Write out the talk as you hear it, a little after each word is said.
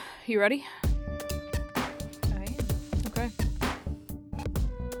You ready? I am. Okay.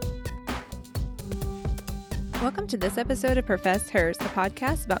 Welcome to this episode of Profess Hers, a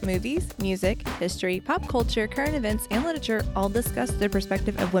podcast about movies, music, history, pop culture, current events, and literature, all discussed through the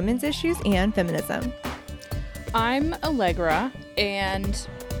perspective of women's issues and feminism. I'm Allegra, and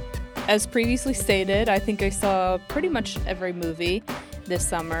as previously stated, I think I saw pretty much every movie this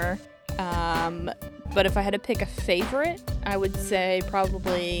summer. But if I had to pick a favorite, I would say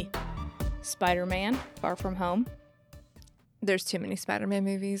probably Spider-Man, Far From Home. There's too many Spider-Man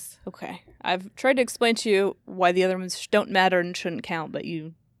movies. Okay. I've tried to explain to you why the other ones don't matter and shouldn't count, but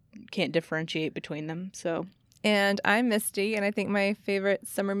you can't differentiate between them, so. And I'm Misty, and I think my favorite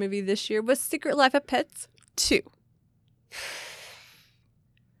summer movie this year was Secret Life of Pets 2.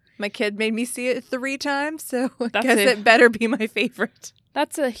 My kid made me see it 3 times, so I guess it better be my favorite.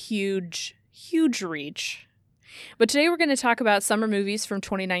 That's a huge reach. But today we're going to talk about summer movies from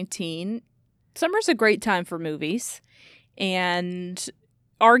 2019. Summer's a great time for movies, and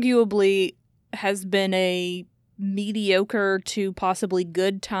arguably has been a mediocre to possibly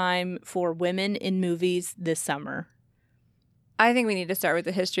good time for women in movies this summer. I think we need to start with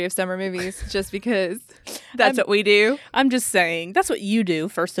the history of summer movies just because that's what we do. I'm just saying, that's what you do,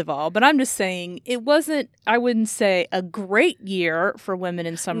 first of all. But I'm just saying, it wasn't, I wouldn't say, a great year for women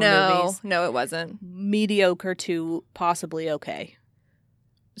in summer movies. No, it wasn't. Mediocre to possibly okay.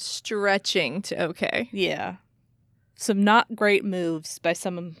 Stretching to okay. Yeah. Some not great moves by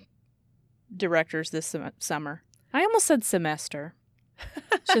some directors this summer. I almost said semester.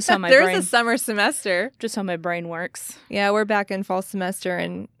 It's just how my There's brain, a summer semester. just how my brain works. Yeah, we're back in fall semester,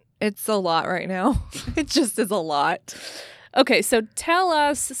 and it's a lot right now. It just is a lot. Okay, so tell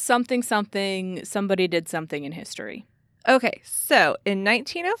us somebody did something in history. Okay, so in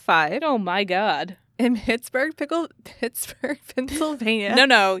 1905, Oh my God. in Pittsburgh, Pennsylvania.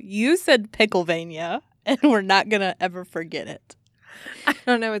 No, you said Picklevania, and we're not going to ever forget it. I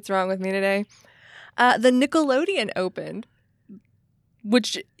don't know what's wrong with me today. The Nickelodeon opened.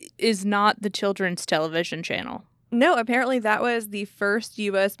 Which is not the children's television channel. No, apparently that was the first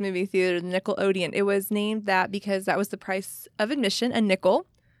U.S. movie theater, the Nickelodeon. It was named that because that was the price of admission, a nickel,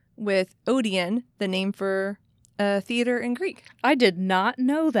 with Odeon, the name for theater in Greek. I did not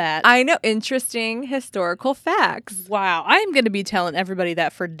know that. I know. Interesting historical facts. Wow, I'm going to be telling everybody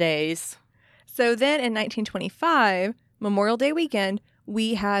that for days. So then in 1925, Memorial Day weekend,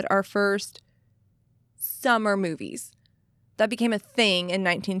 we had our first summer movies. That became a thing in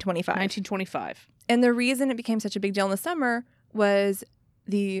 1925. 1925. And the reason it became such a big deal in the summer was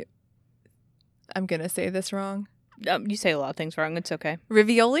I'm going to say this wrong. You say a lot of things wrong. It's okay.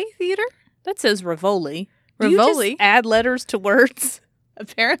 Rivoli Theater? That says Rivoli. Do Rivoli? you just add letters to words?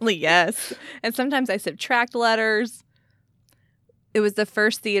 Apparently, yes. And sometimes I subtract letters. It was the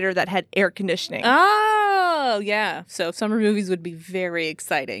first theater that had air conditioning. Oh, yeah. So summer movies would be very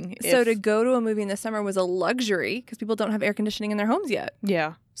exciting. So to go to a movie in the summer was a luxury because people don't have air conditioning in their homes yet.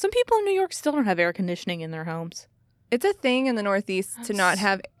 Yeah. Some people in New York still don't have air conditioning in their homes. It's a thing in the Northeast to not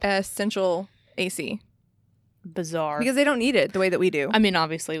have a central AC. Bizarre. Because they don't need it the way that we do. I mean,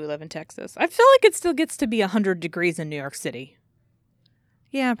 obviously, we live in Texas. I feel like it still gets to be 100 degrees in New York City.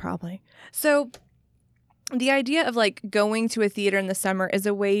 Yeah, probably. So the idea of like going to a theater in the summer is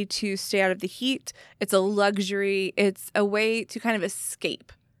a way to stay out of the heat. It's a luxury. It's a way to kind of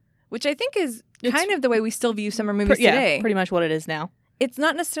escape, which I think is kind of the way we still view summer movies today. Yeah, pretty much what it is now. It's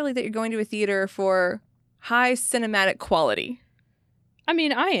not necessarily that you're going to a theater for high cinematic quality. I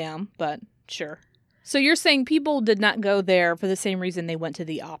mean, I am, but sure. So you're saying people did not go there for the same reason they went to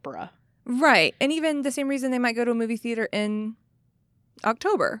the opera. Right. And even the same reason they might go to a movie theater in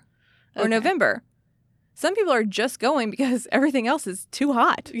October or November. Some people are just going because everything else is too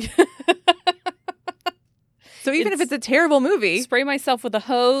hot. So even if it's a terrible movie, spray myself with a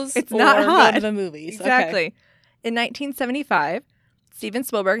hose. It's not hot. Go to the movies. Exactly. Okay. In 1975, Steven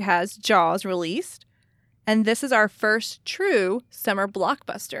Spielberg has Jaws released, and this is our first true summer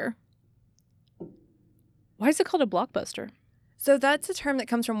blockbuster. Why is it called a blockbuster? So that's a term that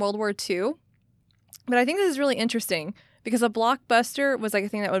comes from World War II. But I think this is really interesting because a blockbuster was like a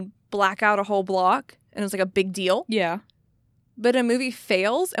thing that would black out a whole block, and it was like a big deal. Yeah. But a movie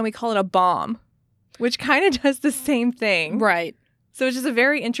fails, and we call it a bomb, which kind of does the same thing. Right. So it's just a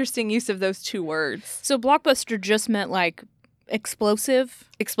very interesting use of those two words. So blockbuster just meant like explosive?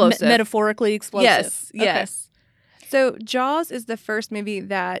 Explosive. Metaphorically explosive. Yes, yes. So Jaws is the first movie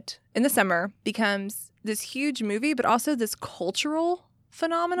that, in the summer, becomes this huge movie, but also this cultural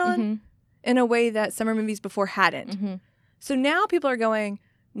phenomenon in a way that summer movies before hadn't. So now people are going,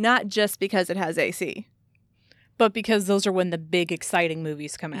 not just because it has AC. But because those are when the big, exciting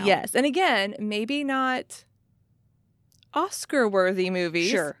movies come out. Yes. And again, maybe not Oscar-worthy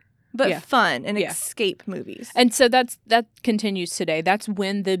movies. Sure. But Yeah. fun and Yeah. escape movies. And so that continues today. That's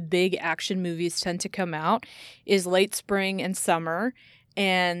when the big action movies tend to come out, is late spring and summer.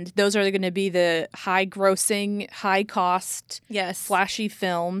 And those are going to be the high-grossing, high-cost, Yes. flashy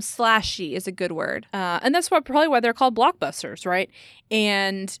films. Flashy is a good word. And that's probably why they're called blockbusters, right?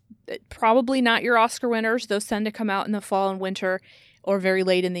 And probably not your Oscar winners. Those tend to come out in the fall and winter or very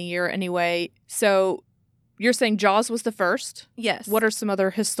late in the year anyway. So you're saying Jaws was the first? Yes. What are some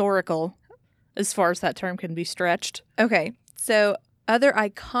other historical, as far as that term can be stretched? Okay. So other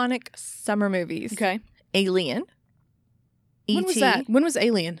iconic summer movies. Okay. Alien. When was E.T. that? When was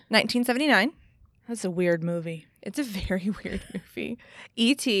Alien? 1979. That's a weird movie. It's a very weird movie.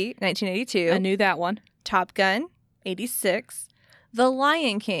 E.T. 1982. I knew that one. Top Gun 86. The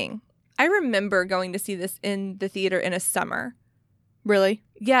Lion King. I remember going to see this in the theater in a summer. Really?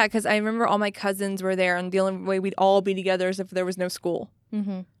 Yeah, because I remember all my cousins were there, and the only way we'd all be together is if there was no school.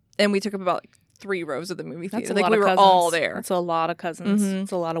 Mm-hmm. And we took up about 3 rows of the movie That's theater. a Like lot we of were cousins. all there. That's a lot of cousins. Mhm.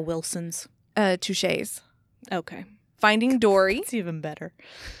 It's a lot of Wilsons. Touches. Okay. Finding Dory. It's even better.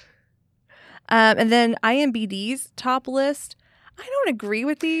 And then IMDb's top list. I don't agree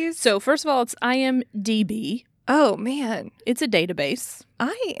with these. So first of all, it's IMDb. Oh, man. It's a database.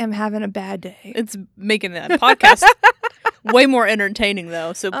 I am having a bad day. It's making that podcast way more entertaining,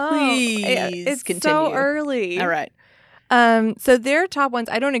 though. So please it's continue. so early. All right. So their top ones,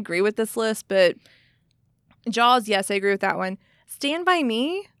 I don't agree with this list, but Jaws, yes, I agree with that one. Stand By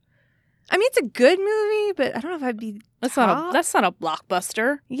Me. I mean, it's a good movie, but I don't know if I'd be That's top. not a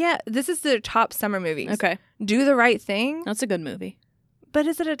blockbuster. Yeah, this is their top summer movies. Okay. Do the Right Thing. That's a good movie. But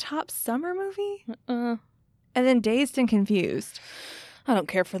is it a top summer movie? Uh, And then Dazed and Confused. I don't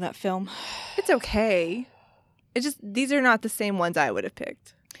care for that film. It's okay. It just, these are not the same ones I would have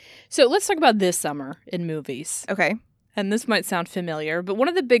picked. So let's talk about this summer in movies. Okay. And this might sound familiar, but one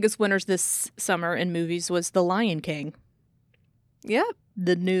of the biggest winners this summer in movies was The Lion King. Yep.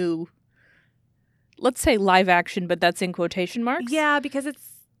 The new, let's say live action, but that's in quotation marks. Yeah, because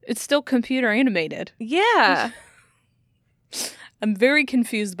It's still computer animated. yeah. I'm very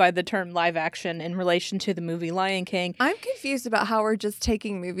confused by the term live action in relation to the movie Lion King. I'm confused about how we're just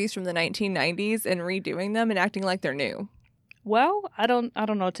taking movies from the 1990s and redoing them and acting like they're new. Well, I don't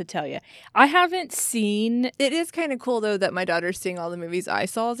know what to tell you. I haven't seen. It is kind of cool, though, that my daughter's seeing all the movies I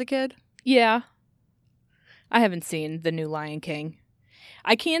saw as a kid. Yeah, I haven't seen the new Lion King.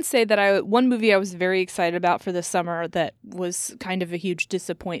 I can say that one movie I was very excited about for the summer that was kind of a huge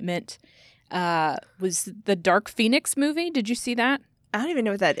disappointment was the Dark Phoenix movie. Did you see that? I don't even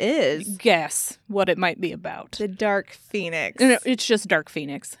know what that is. Guess what it might be about. The Dark Phoenix. No, it's just Dark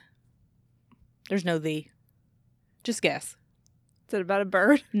Phoenix. There's no the. Just guess. Is it about a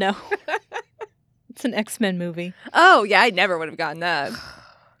bird? No. It's an X-Men movie. Oh, yeah, I never would have gotten that.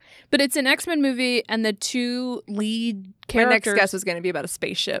 But it's an X-Men movie, and the two lead My characters... next guess was going to be about a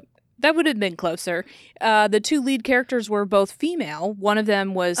spaceship. That would have been closer. The two lead characters were both female. One of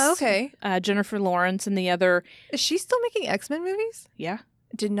them was Okay. Jennifer Lawrence, and the other... Is she still making X-Men movies? Yeah.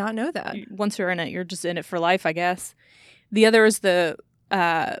 Did not know that. Once you're in it, you're just in it for life, I guess. The other is the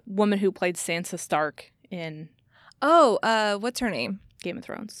woman who played Sansa Stark in Oh, what's her name? Game of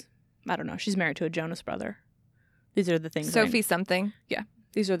Thrones. I don't know. She's married to a Jonas brother. These are the things. Sophie something.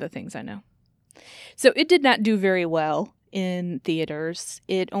 These are the things I know. So it did not do very well in theaters.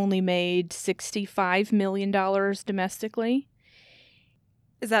 It only made $65 million domestically.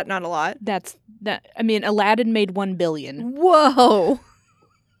 Is that not a lot? I mean, Aladdin made $1 billion. Whoa.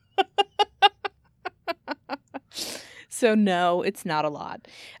 So no, it's not a lot.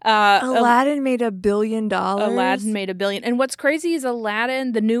 Aladdin made $1 billion. Aladdin made $1 billion. And what's crazy is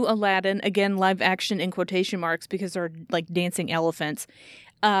Aladdin, the new Aladdin, again, live action in quotation marks because they're like dancing elephants.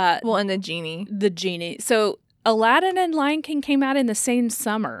 Well, and the genie. The genie. So Aladdin and Lion King came out in the same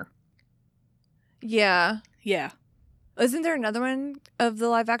summer. Yeah. Yeah. Isn't there another one of the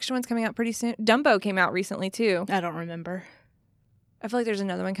live action ones coming out pretty soon? Dumbo came out recently, too. I don't remember. I feel like there's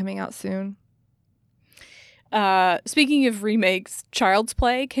another one coming out soon. Speaking of remakes, Child's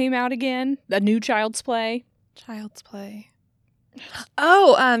Play came out again. A new Child's Play. Child's Play.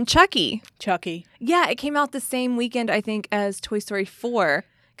 Oh, Chucky. Chucky. Yeah, it came out the same weekend, I think, as Toy Story 4.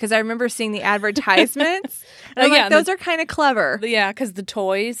 Because I remember seeing the advertisements. And I'm yeah, like, those are kind of clever. Yeah, because the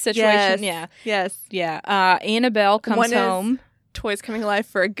toys situation. Yes. Yes. Yeah. Annabelle comes home. toys coming alive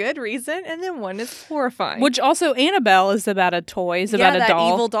for a good reason, and then one is horrifying. Which also Annabelle is about a toy, is about a that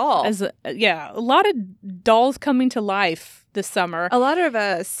doll. evil doll. A lot of dolls coming to life this summer. A lot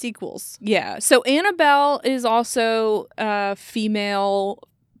of sequels. Yeah. So Annabelle is also a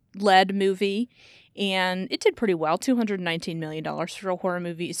female-led movie, and it did pretty well. $219 million for a horror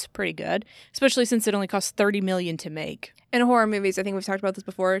movie is pretty good, especially since it only cost $30 million to make. And horror movies, I think we've talked about this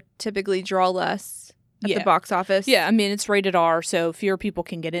before, typically draw less at the box office. Yeah, I mean, it's rated R, so fewer people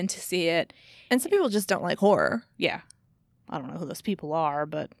can get in to see it. And some people just don't like horror. Yeah. I don't know who those people are,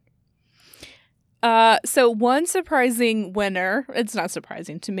 but... So one surprising winner, it's not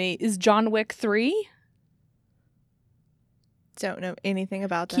surprising to me, is John Wick 3. Don't know anything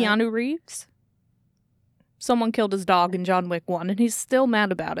about that. Keanu Reeves. Someone killed his dog in John Wick 1, and he's still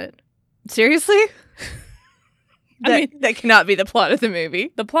mad about it. Seriously? That cannot be the plot of the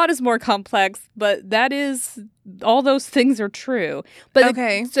movie. The plot is more complex, but that is, all those things are true. But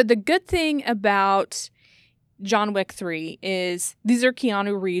okay. So the good thing about John Wick 3 is these are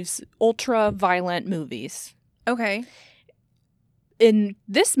Keanu Reeves' ultra-violent movies. Okay. In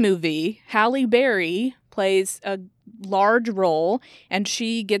this movie, Halle Berry plays a large role, and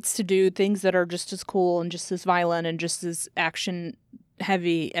she gets to do things that are just as cool and just as violent and just as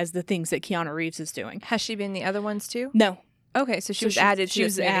action-heavy as the things that Keanu Reeves is doing. Has she been in the other ones too? No. Okay, so she was added to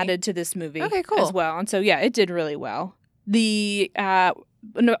this movie. Added to this movie. Okay, cool. As well. And so, yeah, it did really well. Another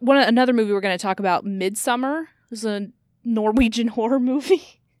movie we're going to talk about, Midsummer, is a Norwegian horror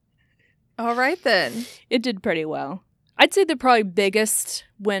movie. All right, then. It did pretty well. I'd say the probably biggest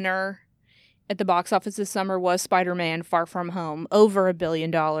winner at the box office this summer was Spider-Man Far From Home, over $1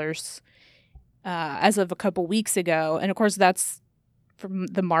 billion as of a couple weeks ago. And, of course, that's from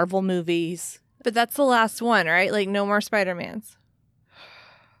the Marvel movies. But that's the last one, right? Like, no more Spider-Mans.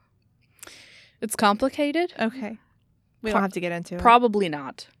 It's complicated. Okay. We don't have to get into it. Probably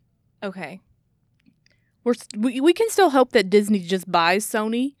not. Okay. We can still hope that Disney just buys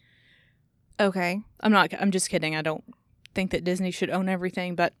Sony. Okay. I'm just kidding. I don't think that Disney should own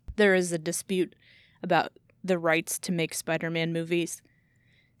everything, but there is a dispute about the rights to make Spider-Man movies.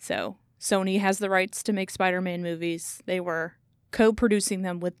 So Sony has the rights to make Spider-Man movies. They were co-producing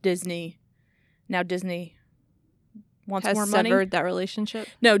them with Disney. Now Disney wants more money. Has severed that relationship?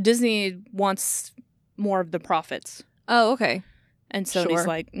 No, Disney wants more of the profits. Oh, okay. And Sony's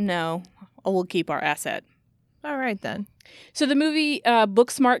like, no, we'll keep our asset. All right, then. So the movie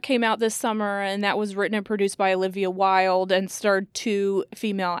Booksmart came out this summer, and that was written and produced by Olivia Wilde and starred 2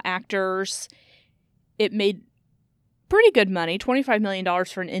 female actors. It made pretty good money, $25 million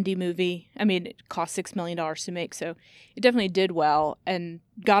for an indie movie. I mean, it cost $6 million to make, so it definitely did well and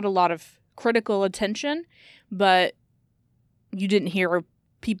got a lot of critical attention, but you didn't hear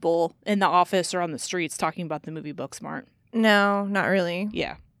people in the office or on the streets talking about the movie Booksmart. No, not really.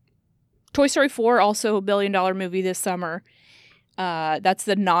 Yeah. Toy Story 4, also a $1 billion movie this summer. That's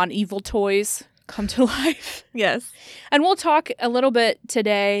the non-evil toys come to life. Yes. And we'll talk a little bit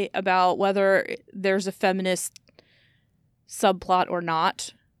today about whether there's a feminist subplot or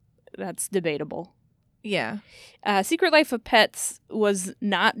not. That's debatable. Yeah. Secret Life of Pets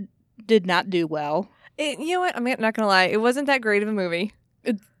did not do well. You know what? I'm not going to lie. It wasn't that great of a movie.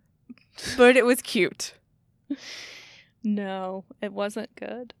 But it was cute. No, it wasn't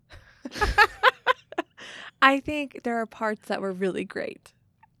good. I think there are parts that were really great.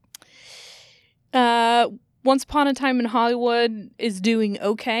 Once Upon a Time in Hollywood is doing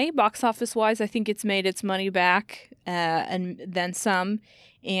okay box office wise. I think it's made its money back and then some.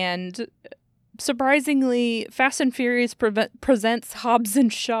 And surprisingly, Fast and Furious presents Hobbs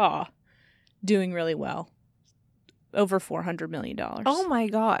and Shaw doing really well. Over $400 million. Oh my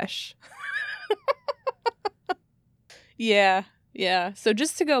gosh. Yeah. So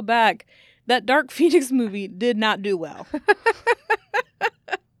just to go back, that Dark Phoenix movie did not do well.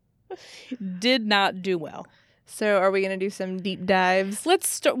 Did not do well. So are we going to do some deep dives? Let's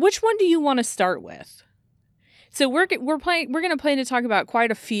start. Which one do you want to start with? So we're going to plan to talk about quite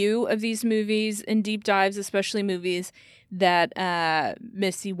a few of these movies in deep dives, especially movies that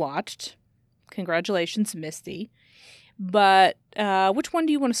Misty watched. Congratulations, Misty. But which one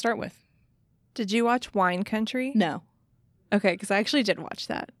do you want to start with? Did you watch Wine Country? No. Okay, because I actually did watch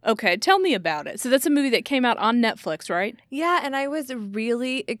that. Okay, tell me about it. So that's a movie that came out on Netflix, right? Yeah, and I was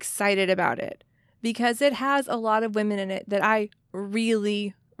really excited about it because it has a lot of women in it that I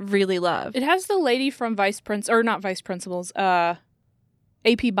really, really love. It has the lady from not Vice Principals, AP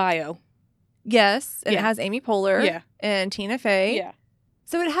Bio. Yes, and it has Amy Poehler and Tina Fey. Yeah.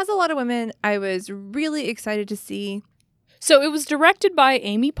 So it has a lot of women I was really excited to see. So it was directed by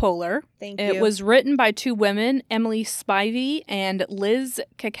Amy Poehler. Thank It was written by two women, Emily Spivey and Liz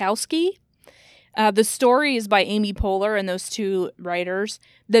Kakowski. The story is by Amy Poehler and those two writers.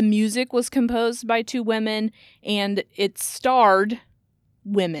 The music was composed by two women, and it starred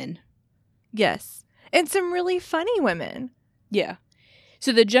women. Yes. And some really funny women. Yeah.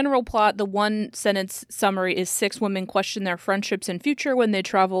 So the general plot, the one-sentence summary is 6 women question their friendships and future when they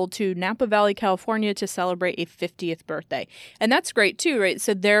travel to Napa Valley, California to celebrate a 50th birthday. And that's great too, right?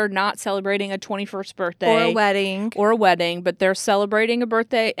 So they're not celebrating a 21st birthday. Or a wedding. Or a wedding, but they're celebrating a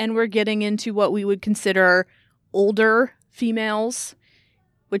birthday, and we're getting into what we would consider older females,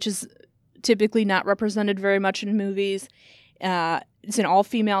 which is typically not represented very much in movies. It's an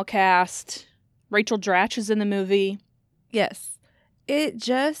all-female cast. Rachel Dratch is in the movie. Yes. It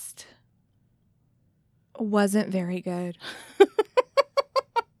just wasn't very good.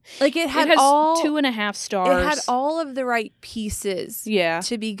 Like it has 2.5 stars. It had all of the right pieces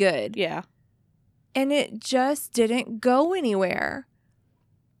to be good. Yeah. And it just didn't go anywhere.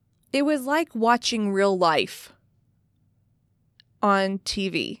 It was like watching real life on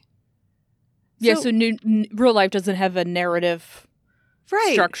TV. Yeah, so real life doesn't have a narrative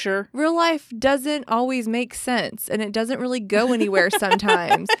structure. Real life doesn't always make sense, and it doesn't really go anywhere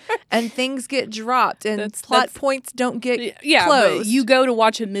sometimes. And things get dropped, and plot points don't get closed. But you go to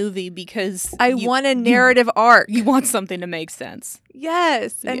watch a movie because I want a narrative arc. You want something to make sense.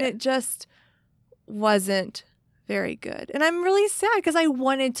 Yes, and it just wasn't very good. And I'm really sad because I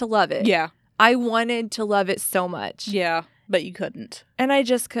wanted to love it. Yeah. I wanted to love it so much. Yeah, but you couldn't. And I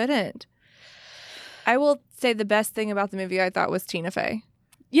just couldn't. I will say the best thing about the movie I thought was Tina Fey.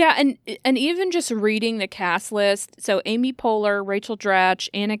 Yeah, and even just reading the cast list, so Amy Poehler, Rachel Dratch,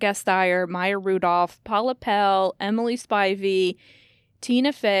 Anna Gasteyer, Maya Rudolph, Paula Pell, Emily Spivey,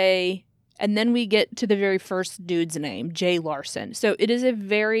 Tina Fey, and then we get to the very first dude's name, Jay Larson. So it is a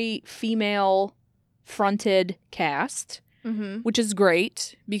very female-fronted cast, which is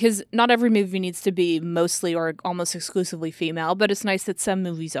great because not every movie needs to be mostly or almost exclusively female, but it's nice that some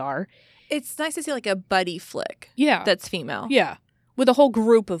movies are. It's nice to see like a buddy flick. Yeah. That's female. Yeah. With a whole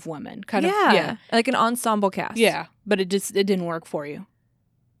group of women. Kind of. Yeah. Like an ensemble cast. Yeah. But it didn't work for you.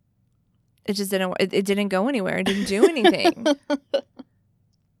 It just didn't. It didn't go anywhere. It didn't do anything.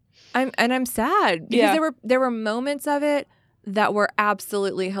 I'm sad because there were moments of it that were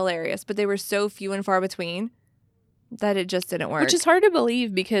absolutely hilarious, but they were so few and far between that it just didn't work. Which is hard to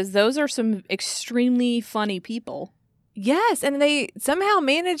believe because those are some extremely funny people. Yes, and they somehow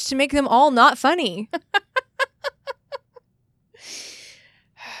managed to make them all not funny.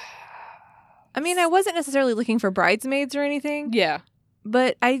 I mean, I wasn't necessarily looking for bridesmaids or anything. Yeah.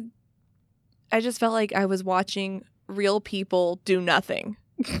 But I just felt like I was watching real people do nothing.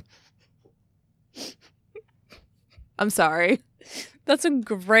 I'm sorry. That's a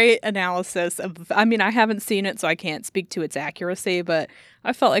great analysis of, I mean, I haven't seen it, so I can't speak to its accuracy, but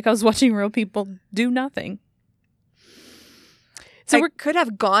I felt like I was watching real people do nothing. So we could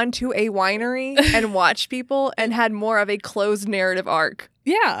have gone to a winery and watched people and had more of a closed narrative arc.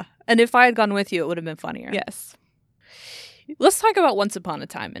 Yeah. And if I had gone with you, it would have been funnier. Yes. Let's talk about Once Upon a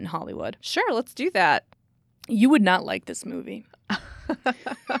Time in Hollywood. Sure, let's do that. You would not like this movie.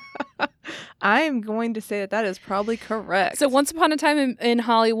 I'm going to say that is probably correct. So Once Upon a Time in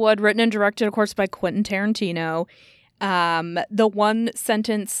Hollywood, written and directed, of course, by Quentin Tarantino. The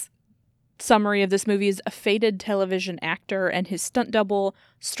one-sentence summary of this movie is: a fated television actor and his stunt double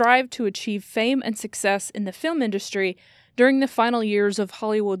strive to achieve fame and success in the film industry during the final years of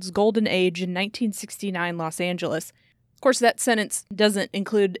Hollywood's golden age in 1969 Los Angeles. Of course, that sentence doesn't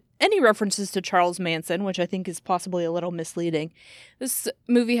include any references to Charles Manson, which I think is possibly a little misleading. This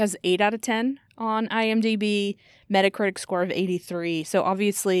movie has 8 out of 10 on IMDb, Metacritic score of 83, so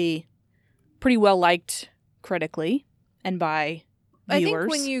obviously pretty well liked critically and by viewers. I think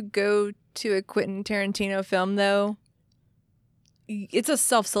when you go to a Quentin Tarantino film, though, it's a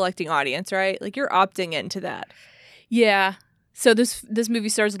self-selecting audience, right? Like, you're opting into that. Yeah. So this movie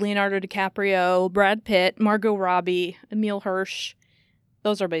stars Leonardo DiCaprio, Brad Pitt, Margot Robbie, Emile Hirsch.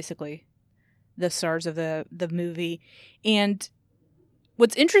 Those are basically the stars of the movie. And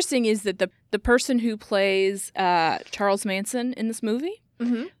what's interesting is that the person who plays Charles Manson in this movie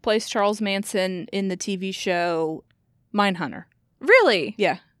plays Charles Manson in the TV show Mindhunter. Really?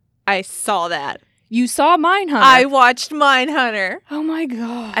 Yeah. I saw that. You saw Mindhunter? I watched Mindhunter. Oh my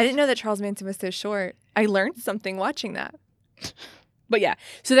God. I didn't know that Charles Manson was so short. I learned something watching that. But yeah,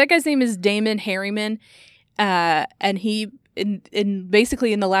 so that guy's name is Damon Harriman, and he,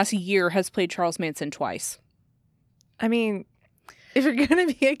 basically in the last year, has played Charles Manson twice. I mean, If you're going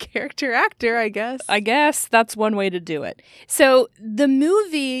to be a character actor, I guess. I guess that's one way to do it. So the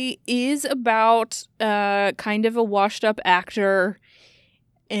movie is about kind of a washed up actor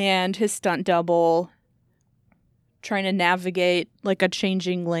and his stunt double trying to navigate like a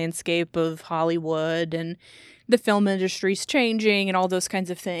changing landscape of Hollywood, and the film industry's changing and all those kinds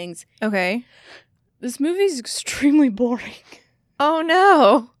of things. Okay. This movie's extremely boring. Oh,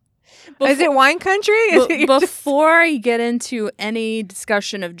 no. Is it wine country? Before I get into any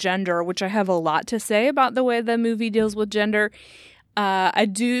discussion of gender, which I have a lot to say about the way the movie deals with gender, I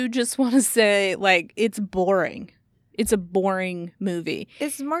do just want to say, like, it's boring. It's a boring movie.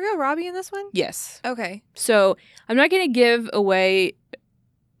 Is Margot Robbie in this one? Yes. Okay. So I'm not going to give away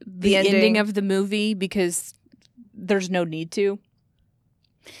the ending ending of the movie because there's no need to.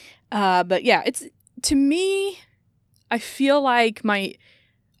 But yeah, it's, to me, I feel like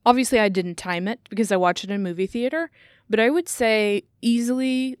obviously I didn't time it because I watched it in a movie theater, but I would say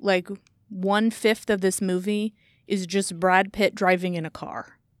easily like 1/5 of this movie is just Brad Pitt driving in a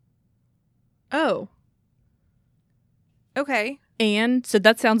car. Oh. Okay. And so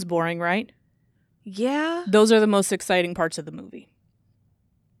that sounds boring, right? Yeah. Those are the most exciting parts of the movie.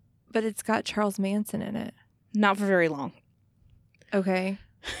 But it's got Charles Manson in it. Not for very long. Okay.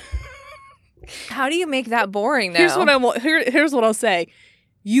 How do you make that boring, though? Here's what I'll say.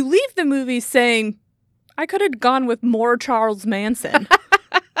 You leave the movie saying, I could have gone with more Charles Manson.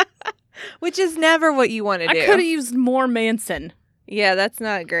 Which is never what you want to do. I could have used more Manson. Yeah, that's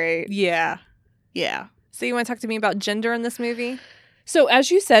not great. Yeah. Yeah. So you want to talk to me about gender in this movie? So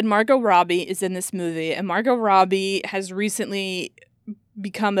as you said, Margot Robbie is in this movie, and Margot Robbie has recently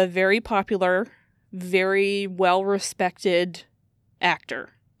become a very popular, very well-respected actor.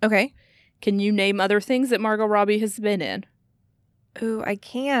 Okay. Can you name other things that Margot Robbie has been in? Ooh, I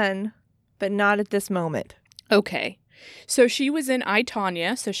can, but not at this moment. Okay. So she was in I,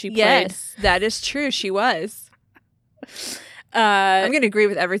 Tonya, so she played... Yes, that is true. She was. I'm going to agree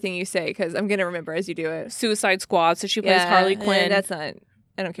with everything you say because I'm going to remember as you do it. Suicide Squad, so she plays Harley Quinn. That's not...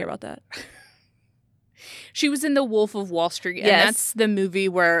 I don't care about that. She was in The Wolf of Wall Street, and Yes. that's the movie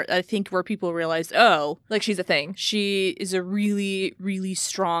where where people realized, oh, Like she's a thing. she is a really, really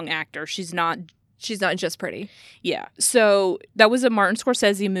strong actor. She's not just pretty. Yeah. So that was a Martin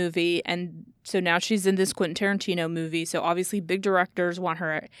Scorsese movie. And so now she's in this Quentin Tarantino movie. So obviously big directors want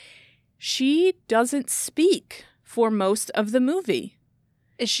her. She doesn't speak for most of the movie.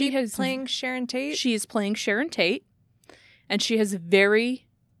 Is she has- playing Sharon Tate? She is playing Sharon Tate. And she has very,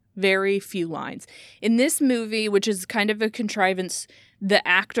 very few lines. In this movie, which is kind of a contrivance, the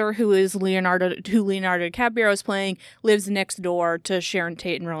actor who Leonardo DiCaprio is playing lives next door to Sharon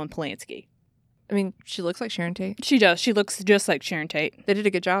Tate and Roman Polanski. I mean, she looks like Sharon Tate. She does. She looks just like Sharon Tate. They did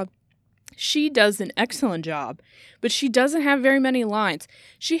a good job. She does an excellent job, but she doesn't have very many lines.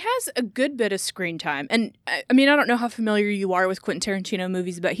 She has a good bit of screen time. And I mean, I don't know how familiar you are with Quentin Tarantino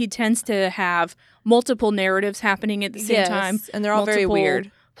movies, but he tends to have multiple narratives happening at the same time. And they're all very multiple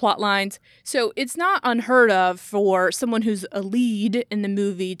weird. Plot lines. So it's not unheard of for someone who's a lead in the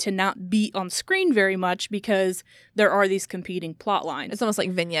movie to not be on screen very much because there are these competing plot lines. It's almost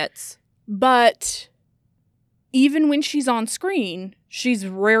like vignettes. But even when she's on screen, she's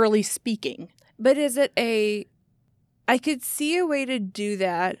rarely speaking. But is it I could see a way to do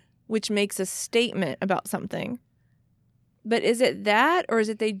that, which makes a statement about something. But is it that, or is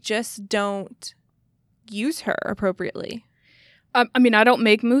it they just don't use her appropriately? I mean, I don't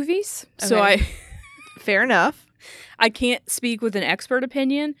make movies, so Okay. Fair enough. I can't speak with an expert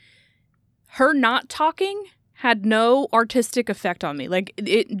opinion. Her not talking had no artistic effect on me. Like,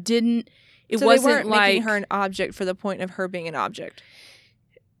 it didn't... So wasn't they weren't like making her an object for the point of her being an object.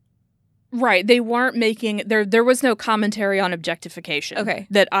 Right. They weren't making there was no commentary on objectification Okay.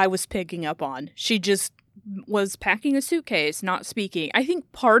 that I was picking up on. She just was packing a suitcase, not speaking. I think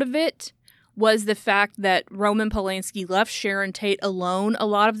part of it was the fact that Roman Polanski left Sharon Tate alone a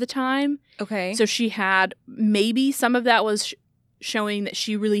lot of the time. Okay. So she had maybe some of that was showing that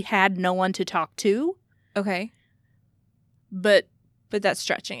she really had no one to talk to, Okay. but But that's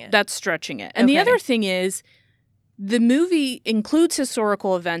stretching it. that's stretching it. And the Okay. other thing is, the movie includes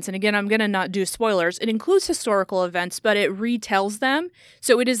historical events. And again, I'm going to not do spoilers. It includes historical events, but it retells them.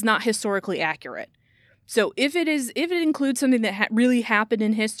 So it is not historically accurate. So if it includes something that really happened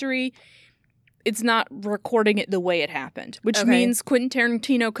in history, it's not recording it the way it happened, which Okay. means Quentin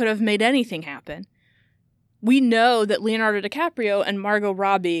Tarantino could have made anything happen. We know that Leonardo DiCaprio and Margot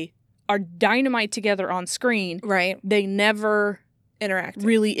Robbie are dynamite together on screen. right. They never Interact.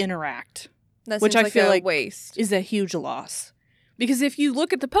 really interact. That which seems I feel a like waste. Is a huge loss. Because if you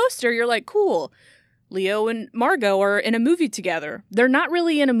look at the poster, you're like, cool. Leo and Margot are in a movie together. They're not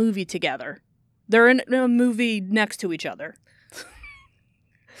really in a movie together. They're in a movie next to each other.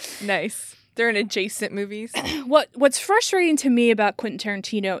 Nice. They're in adjacent movies. What's frustrating to me about Quentin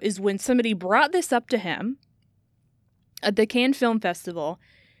Tarantino is when somebody brought this up to him at the Cannes Film Festival,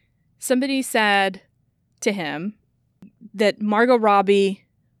 somebody said to him that Margot Robbie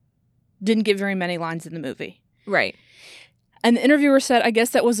didn't get very many lines in the movie. Right. And the interviewer said, I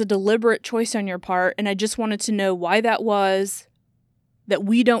guess that was a deliberate choice on your part, and I just wanted to know why that was, that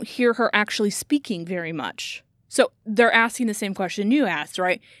we don't hear her actually speaking very much. So they're asking the same question you asked,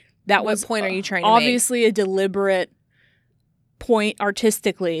 right? That What was point are you trying to obviously a deliberate point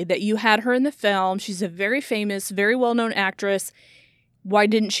artistically that you had her in the film. She's a very famous, very well-known actress. Why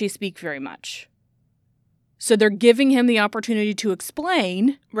didn't she speak very much? So they're giving him the opportunity to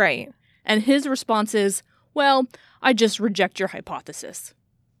explain. Right. And his response is, well, I just reject your hypothesis.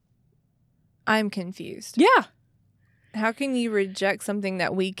 I'm confused. Yeah. How can you reject something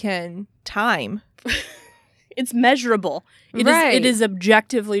that we can time? It's measurable. It is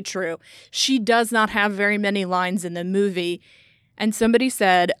objectively true. She does not have very many lines in the movie. And somebody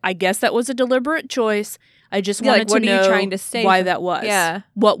said, I guess that was a deliberate choice. I just wanted to know trying to say why that was. Yeah.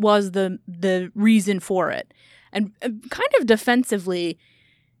 What was the reason for it? And kind of defensively,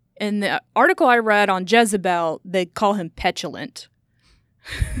 in the article I read on Jezebel, they call him petulant.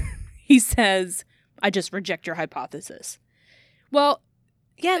 He says, I just reject your hypothesis. Well,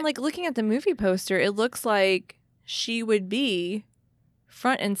 yeah, and like looking at the movie poster, it looks like she would be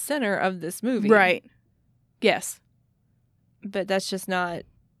front and center of this movie. right. Yes. But that's just not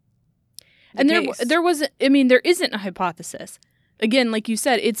And case. there isn't a hypothesis. Again, like you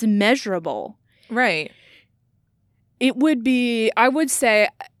said, it's measurable. Right. It would be, I would say,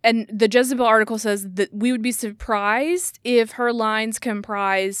 and the Jezebel article says that we would be surprised if her lines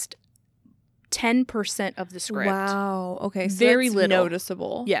comprised 10% of the script. Wow. Okay. So Very that's little.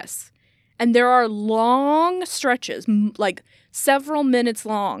 noticeable. Yes. And there are long stretches, like several minutes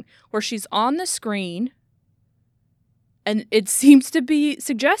long, where she's on the screen and it seems to be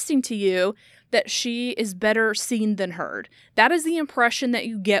suggesting to you that she is better seen than heard. That is the impression that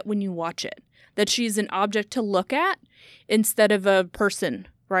you get when you watch it, that she's an object to look at instead of a person,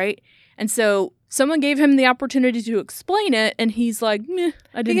 right? And so someone gave him the opportunity to explain it, and he's like, meh,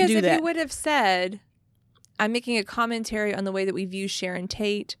 I didn't do that. Because if you would have said, I'm making a commentary on the way that we view Sharon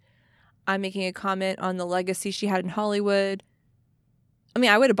Tate, I'm making a comment on the legacy she had in Hollywood, I mean,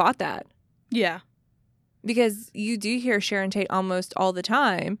 I would have bought that. Yeah. Because you do hear Sharon Tate almost all the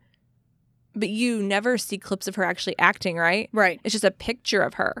time, but you never see clips of her actually acting, right? Right. It's just a picture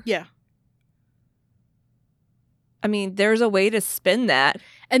of her. Yeah. I mean, there's a way to spin that.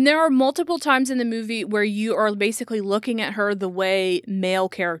 And there are multiple times in the movie where you are basically looking at her the way male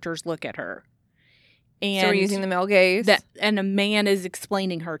characters look at her. And So we're using the male gaze. and a man is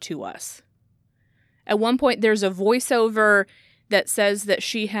explaining her to us. At one point, there's a voiceover that says that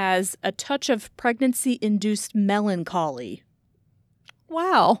she has a touch of pregnancy-induced melancholy.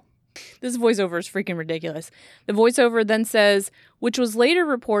 Wow. This voiceover is freaking ridiculous. The voiceover then says, which was later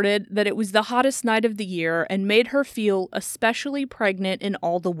reported that it was the hottest night of the year and made her feel especially pregnant in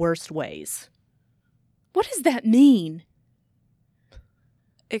all the worst ways. What does that mean?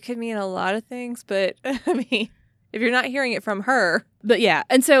 It could mean a lot of things, but I mean, if you're not hearing it from her. But yeah,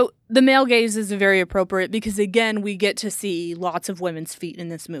 and so the male gaze is very appropriate because, again, we get to see lots of women's feet in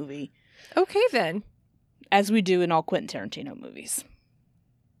this movie. Okay, then. As we do in all Quentin Tarantino movies.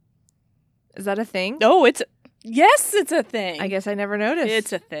 Is that a thing? Oh, yes, it's a thing. I guess I never noticed.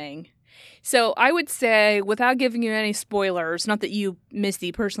 It's a thing. So I would say, without giving you any spoilers, not that you,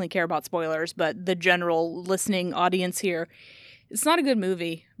 Misty, personally care about spoilers, but the general listening audience here, it's not a good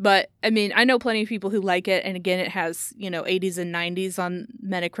movie. But, I mean, I know plenty of people who like it. And again, it has, 80s and 90s on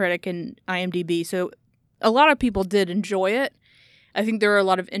Metacritic and IMDb. So a lot of people did enjoy it. I think there are a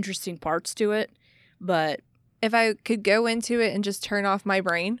lot of interesting parts to it. But if I could go into it and just turn off my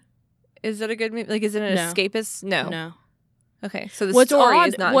brain, is it a good movie? Like, is it an No. escapist? No. no. Okay, so the story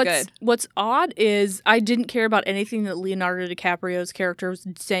is not good. What's odd is I didn't care about anything that Leonardo DiCaprio's character was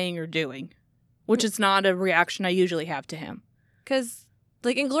saying or doing, which is not a reaction I usually have to him. Because,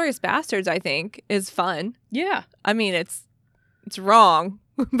 like, Inglourious Bastards, I think, is fun. Yeah. I mean, it's wrong,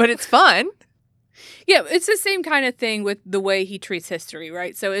 but it's fun. Yeah, it's the same kind of thing with the way he treats history,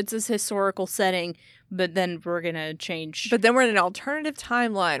 right? So it's this historical setting, but then we're going to change. But then we're in an alternative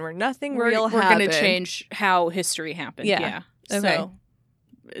timeline where nothing real we're happened. going to change how history happened. Yeah. Okay. So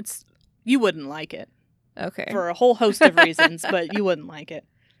you wouldn't like it Okay. for a whole host of reasons, but you wouldn't like it.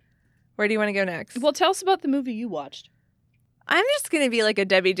 Where do you want to go next? Well, tell us about the movie you watched. I'm just going to be like a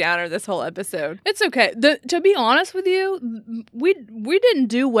Debbie Downer this whole episode. It's okay. To be honest with you, we didn't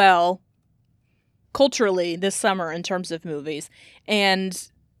do well culturally this summer in terms of movies. And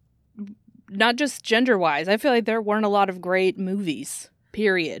not just gender-wise. I feel like there weren't a lot of great movies,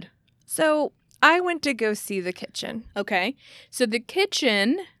 period. So I went to go see The Kitchen. Okay. So The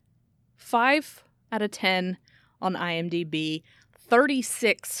Kitchen, 5 out of 10 on IMDb,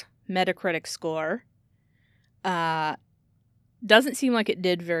 36 Metacritic score. Doesn't seem like it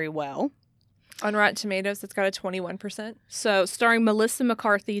did very well. On Rotten Tomatoes, it's got a 21%. So starring Melissa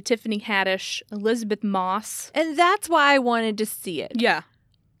McCarthy, Tiffany Haddish, Elizabeth Moss. And that's why I wanted to see it. Yeah.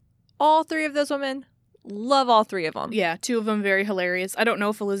 All 3 of those women, love all 3 of them. Yeah, 2 of them very hilarious. I don't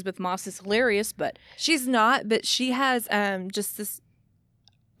know if Elizabeth Moss is hilarious, but... She's not, but she has just this,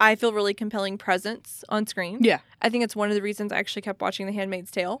 I feel, really compelling presence on screen. Yeah. I think it's one of the reasons I actually kept watching The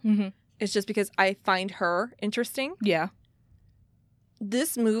Handmaid's Tale. Mm-hmm. It's just because I find her interesting. Yeah.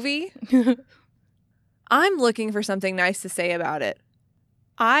 This movie, I'm looking for something nice to say about it.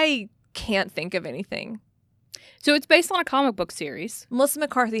 I can't think of anything. So it's based on a comic book series. Melissa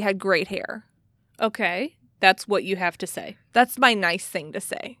McCarthy had great hair. Okay. That's what you have to say. That's my nice thing to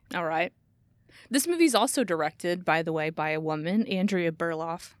say. All right. This movie's also directed, by the way, by a woman, Andrea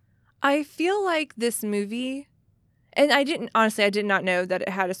Berloff. I feel like this movie, and I did not know that it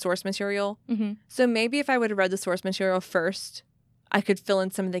had a source material. Mm-hmm. So maybe if I would have read the source material first, I could fill in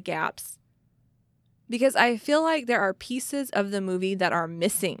some of the gaps. Because I feel like there are pieces of the movie that are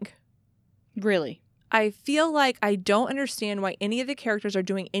missing. Really? I feel like I don't understand why any of the characters are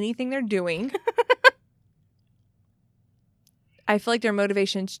doing anything they're doing. I feel like their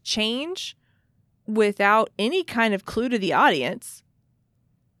motivations change without any kind of clue to the audience.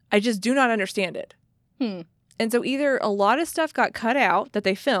 I just do not understand it. And so either a lot of stuff got cut out that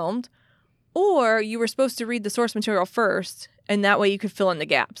they filmed, or you were supposed to read the source material first, and that way you could fill in the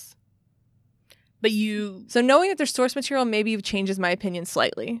gaps. But you... So knowing that there's source material maybe changes my opinion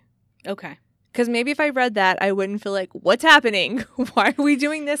slightly. Okay. Because maybe if I read that, I wouldn't feel like, what's happening? Why are we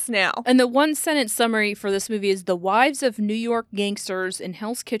doing this now? And the one-sentence summary for this movie is, the wives of New York gangsters in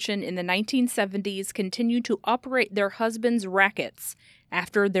Hell's Kitchen in the 1970s continue to operate their husbands' rackets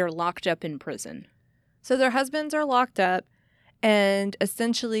after they're locked up in prison. So their husbands are locked up, and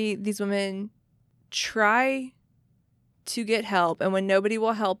essentially these women try to get help, and when nobody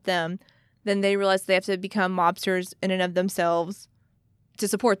will help them, then they realize they have to become mobsters in and of themselves to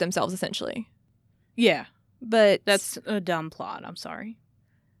support themselves, essentially. Yeah. But That's a dumb plot. I'm sorry.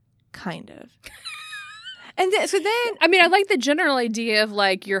 kind of. And so then, I mean, I like the general idea of,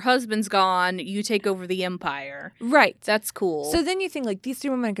 like, your husband's gone, you take over the empire. right. That's cool. So then you think, like, these 3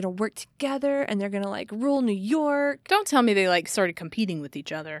 women are going to work together, and they're going to, like, rule New York. Don't tell me they, like, started competing with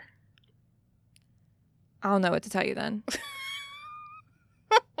each other. I don't know what to tell you then.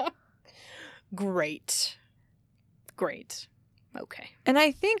 Great. Okay. And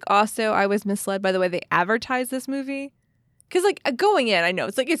I think also I was misled by the way they advertised this movie. Because, like, going in, I know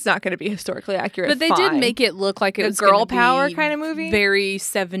it's like it's not going to be historically accurate. But they did make it look like it a was girl gonna power be kind of movie. Very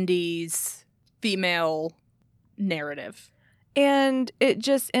 70s female narrative. And it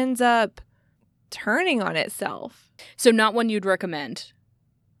just ends up turning on itself. So not one you'd recommend.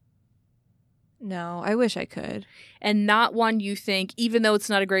 No, I wish I could. And not one you think, even though it's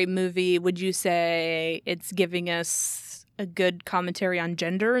not a great movie, would you say it's giving us a good commentary on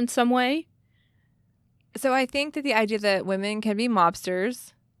gender in some way? So I think that the idea that women can be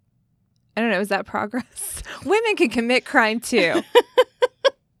mobsters, I don't know, is that progress? Women can commit crime too.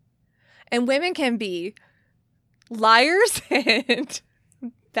 And women can be liars and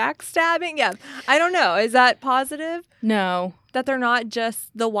backstabbing. Yeah. I don't know. Is that positive? No. That they're not just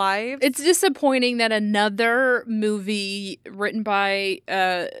the wives? It's disappointing that another movie written by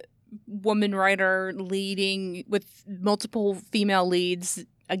a woman writer leading with multiple female leads,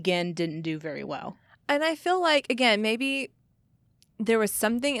 again, didn't do very well. And I feel like, again, maybe there was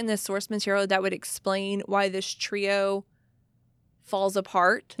something in the source material that would explain why this trio falls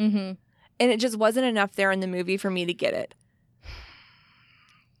apart. Mm-hmm. And it just wasn't enough there in the movie for me to get it.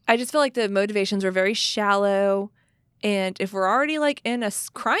 I just feel like the motivations were very shallow. And if we're already like in a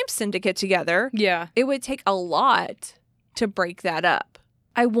crime syndicate together, Yeah. it would take a lot to break that up.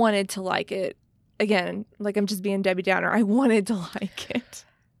 I wanted to like it. Again, like I'm just being Debbie Downer. I wanted to like it.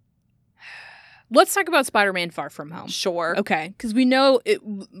 Let's talk about Spider-Man Far From Home. Sure. Okay, because we know it.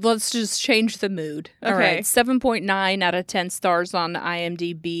 Let's just change the mood. All Okay. right, 7.9 out of 10 stars on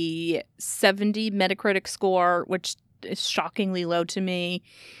IMDb, 70 Metacritic score, which is shockingly low to me.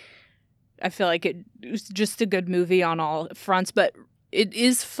 I feel like it was just a good movie on all fronts, but it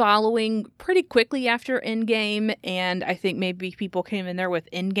is following pretty quickly after Endgame, and I think maybe people came in there with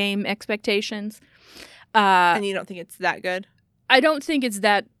Endgame expectations. And you don't think it's that good? I don't think it's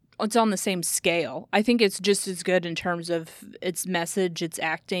on the same scale. I think it's just as good in terms of its message, its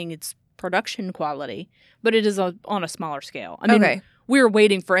acting, its production quality, but it is on a smaller scale. I mean, Okay. we were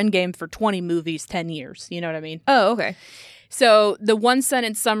waiting for Endgame for 20 movies, 10 years. You know what I mean? Oh, okay. So the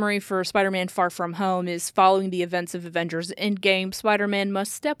one-sentence summary for Spider-Man Far From Home is, following the events of Avengers Endgame, Spider-Man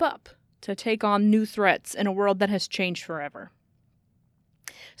must step up to take on new threats in a world that has changed forever.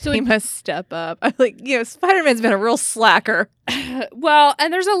 So He must step up. I'm like, Spider-Man's been a real slacker. well,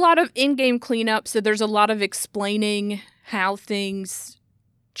 and there's a lot of in-game cleanup, so there's a lot of explaining how things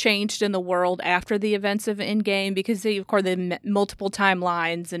changed in the world after the events of Endgame, because they, of course, they met multiple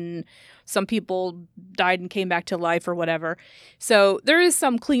timelines and some people died and came back to life or whatever. So there is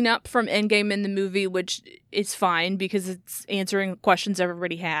some cleanup from Endgame in the movie, which is fine because it's answering questions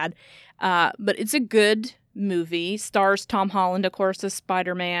everybody had. But it's a good movie. Stars Tom Holland, of course, as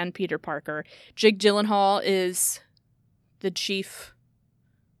Spider-Man, Peter Parker. Jake Gyllenhaal is the chief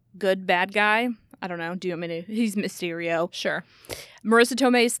good bad guy. I don't know. Do you want me to? He's Mysterio. Sure. Marissa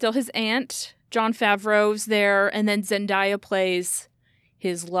Tomei is still his aunt. Jon Favreau's there. And then Zendaya plays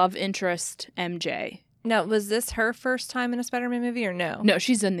his love interest, MJ. Now, was this her first time in a Spider-Man movie or no? No,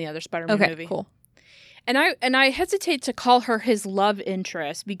 she's in the other Spider-Man movie. Okay, cool. And I hesitate to call her his love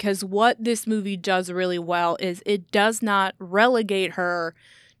interest, because what this movie does really well is it does not relegate her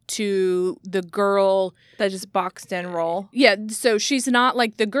to the girl That just boxed in role. Yeah, so she's not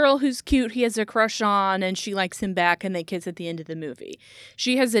like the girl who's cute, he has a crush on, and she likes him back, and they kiss at the end of the movie.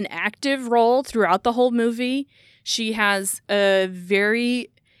 She has an active role throughout the whole movie. She has a very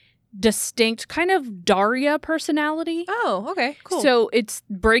distinct kind of Daria personality. Oh, okay, cool. So it's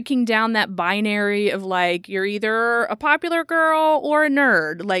breaking down that binary of like, you're either a popular girl or a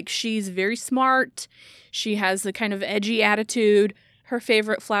nerd. Like, she's very smart. She has the kind of edgy attitude. Her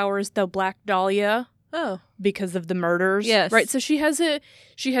favorite flower is the Black Dahlia. Oh, Because of the murders. Yes. Right. So she has a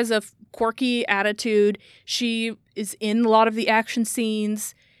quirky attitude. She is in a lot of the action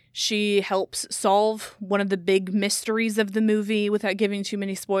scenes. She helps solve one of the big mysteries of the movie without giving too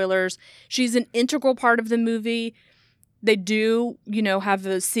many spoilers. She's an integral part of the movie. They do, have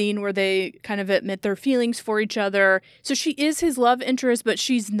a scene where they kind of admit their feelings for each other. So she is his love interest, but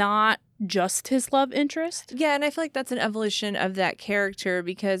she's not just his love interest. yeah, and I feel like that's an evolution of that character,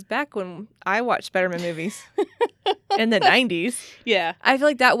 because back when I watched Spider-Man movies in the 90s, Yeah. I feel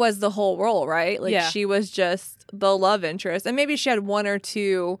like that was the whole role, right? Like, Yeah. she was just the love interest. And maybe she had one or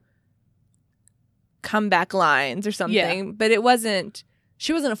two comeback lines or something, but she wasn't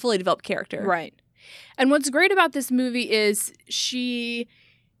a fully developed character. Right. And what's great about this movie is she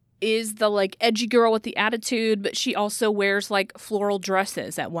is the like edgy girl with the attitude, but she also wears like floral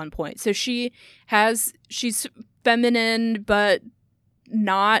dresses at one point. So she's feminine, but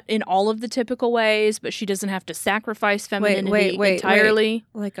not in all of the typical ways, but she doesn't have to sacrifice femininity entirely.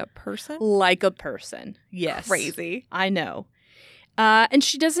 Like a person? Like a person. Yes. Crazy. I know. And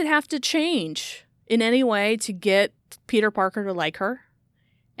she doesn't have to change in any way to get Peter Parker to like her.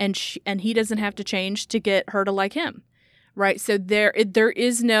 And he doesn't have to change to get her to like him. Right? So there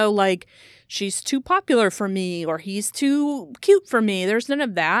is no like, she's too popular for me or he's too cute for me. There's none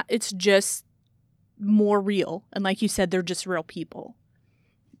of that. It's just more real. And like you said, they're just real people.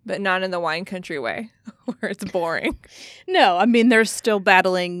 But not in the wine country way where it's boring. No, I mean, they're still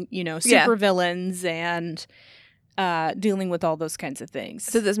battling, Yeah. super villains and dealing with all those kinds of things.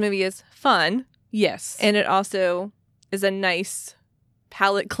 So this movie is fun, Yes. and it also is a nice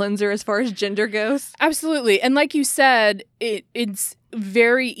palate cleanser as far as gender goes. Absolutely. And like you said, it's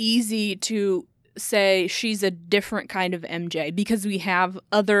very easy to say she's a different kind of MJ because we have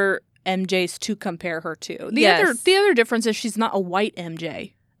other MJs to compare her to. The other difference is she's not a white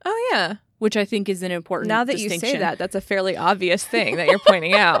MJ, Oh, yeah. which I think is an important Now that distinction. you say that, that's a fairly obvious thing that you're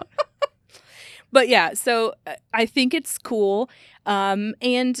pointing out. But yeah, so I think it's cool.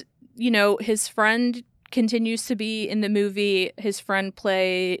 And, his friend continues to be in the movie. His friend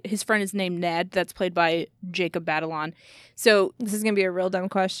is named Ned. That's played by Jacob Batalon. So This is going to be a real dumb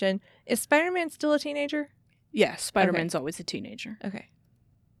question. Is Spider-Man still a teenager? yeah, Spider-Man's always a teenager. Okay.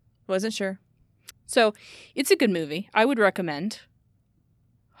 Wasn't sure. So it's a good movie. I would recommend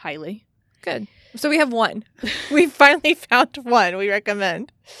highly. Good. So we have one. We finally found one we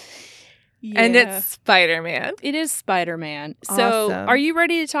recommend. And it's Spider-Man. It is Spider-Man. So Awesome. are you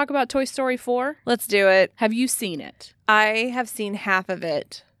ready to talk about Toy Story 4? Let's do it. Have you seen it? I have seen half of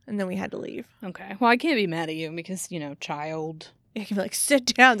it, and then we had to leave. Okay. Well, I can't be mad at you because, child. You can be like, sit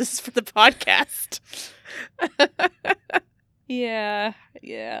down. This is for the podcast. Yeah,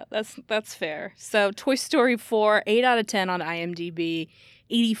 that's fair. So Toy Story 4, 8 out of 10 on IMDb,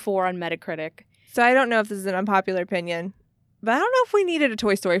 84 on Metacritic. So I don't know if this is an unpopular opinion, but I don't know if we needed a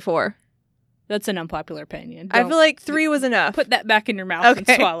Toy Story 4. That's an unpopular opinion. I feel like 3 was enough. Put that back in your mouth and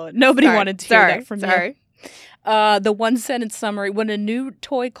Okay. swallow it. Nobody Sorry. wanted to hear that from Sorry. you. The one-sentence summary: when a new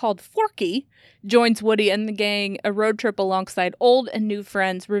toy called Forky joins Woody and the gang, a road trip alongside old and new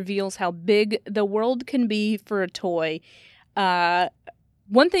friends reveals how big the world can be for a toy.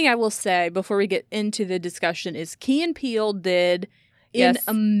 One thing I will say before we get into the discussion is Key and Peele did an Yes.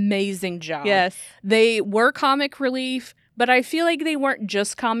 amazing job. Yes. They were comic relief, but I feel like they weren't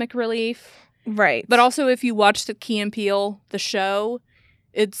just comic relief. Right. But also, if you watch the Key and Peele, the show,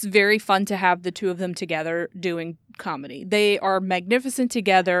 it's very fun to have the two of them together doing comedy. They are magnificent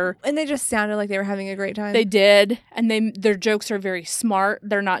together. And they just sounded like they were having a great time. They did. And their jokes are very smart.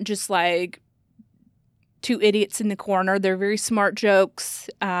 They're not just like two idiots in the corner. They're very smart jokes.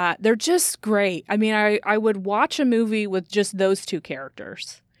 They're just great. I mean, I would watch a movie with just those two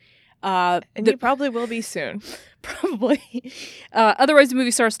characters. And you probably will be soon. Probably. Otherwise, the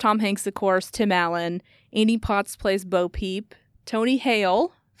movie stars Tom Hanks, of course, Tim Allen, Andy Potts plays Bo Peep, Tony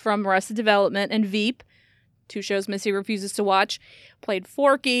Hale from Arrested Development, and Veep, two shows Missy refuses to watch, played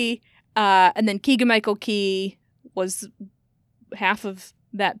Forky, and then Keegan-Michael Key was half of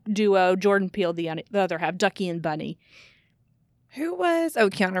that duo, Jordan Peele the other half, Ducky and Bunny. Who was... Oh,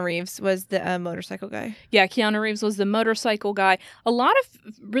 Keanu Reeves was the motorcycle guy. Yeah, Keanu Reeves was the motorcycle guy. A lot of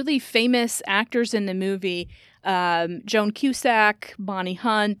really famous actors in the movie. Joan Cusack, Bonnie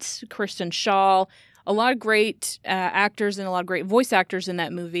Hunt, Kristen Schaal. A lot of great actors and a lot of great voice actors in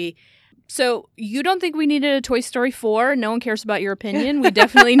that movie. So you don't think we needed a Toy Story 4? No one cares about your opinion. We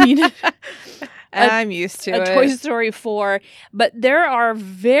definitely needed I'm used to a it. Toy Story 4. But there are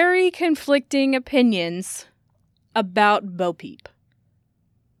very conflicting opinions about Bo Peep.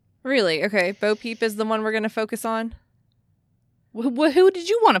 Really? Okay. Bo Peep is the one we're going to focus on? Who did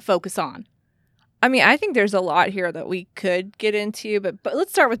you want to focus on? I mean, I think there's a lot here that we could get into, but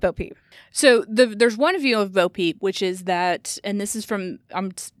let's start with Bo Peep. So there's one view of Bo Peep, which is that, and this is from,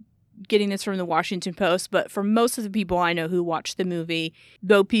 I'm getting this from the Washington Post, but for most of the people I know who watch the movie,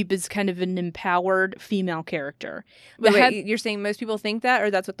 Bo Peep is kind of an empowered female character. Wait, you're saying most people think that,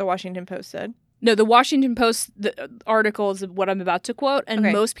 or that's what the Washington Post said? No, the Washington Post article is what I'm about to quote, and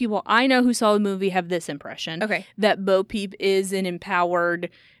Okay. most people I know who saw the movie have this impression. Okay. That Bo Peep is an empowered,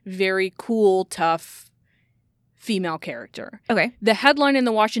 very cool, tough female character. Okay. The headline in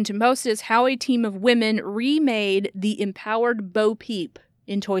the Washington Post is how a team of women remade the empowered Bo Peep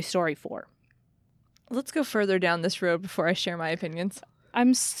in Toy Story 4. Let's go further down this road before I share my opinions.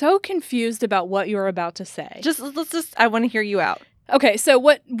 I'm so confused about what you're about to say. I want to hear you out. Okay, so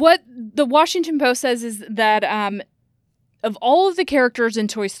what the Washington Post says is that of all of the characters in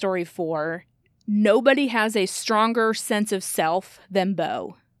Toy Story 4, nobody has a stronger sense of self than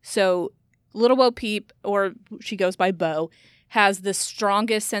Bo. So little Bo Peep, or she goes by Bo, has the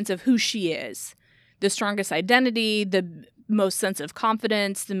strongest sense of who she is, the strongest identity, the most sense of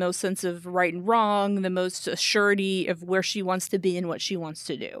confidence, the most sense of right and wrong, the most assurity of where she wants to be and what she wants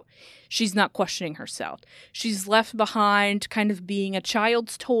to do. She's not questioning herself. She's left behind kind of being a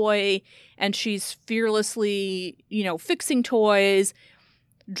child's toy, and she's fearlessly, fixing toys,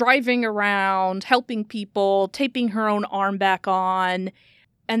 driving around, helping people, taping her own arm back on.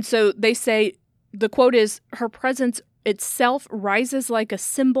 And so they say, the quote is, her presence itself rises like a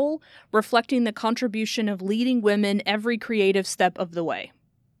symbol, reflecting the contribution of leading women every creative step of the way.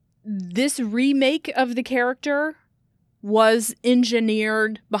 This remake of the character was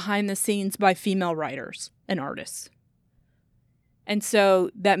engineered behind the scenes by female writers and artists. And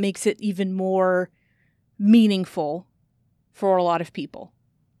so that makes it even more meaningful for a lot of people.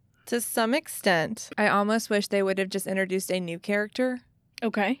 To some extent, I almost wish they would have just introduced a new character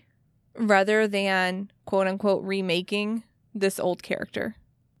Okay. rather than quote unquote remaking this old character.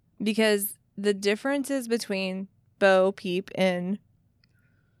 Because the differences between Bo Peep in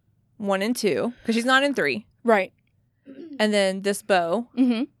 1 and 2, because she's not in 3, Right. and then this Bo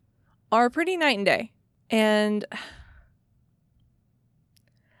Mm-hmm. are pretty night and day. And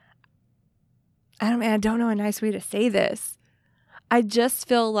I don't know a nice way to say this. I just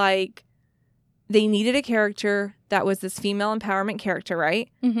feel like they needed a character that was this female empowerment character, right?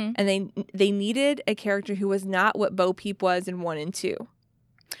 Mm-hmm. And they needed a character who was not what Bo Peep was in 1 and 2.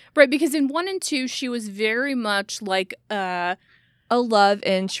 Right, because in 1 and 2, she was very much like a A love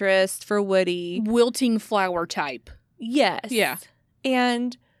interest for Woody. wilting flower type. Yes. Yeah.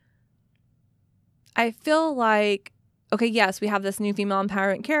 And I feel like, okay, yes, we have this new female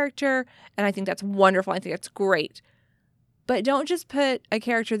empowerment character, and I think that's wonderful. I think that's great. But don't just put a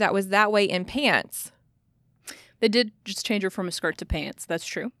character that was that way in pants. They did just change her from a skirt to pants. That's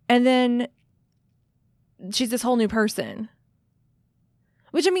true. And then she's this whole new person.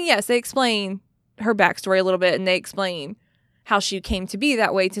 Which, I mean, yes, they explain her backstory a little bit, and they explain how she came to be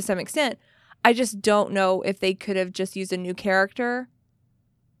that way to some extent. I just don't know if they could have just used a new character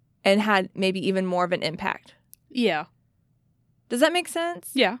and had maybe even more of an impact. Yeah. Does that make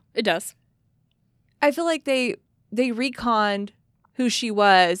sense? Yeah, it does. I feel like they reconned who she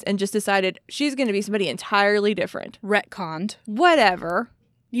was and just decided she's going to be somebody entirely different. Retconned. Whatever.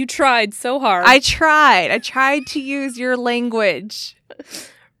 You tried so hard. I tried to use your language.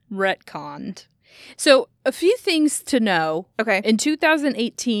 Retconned. So, a few things to know. Okay. In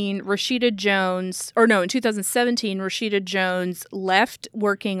 2017, Rashida Jones left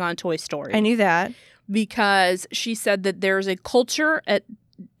working on Toy Story. I knew that. Because she said that there's a culture at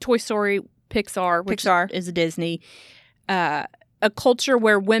Toy Story Pixar, which is a Disney, a culture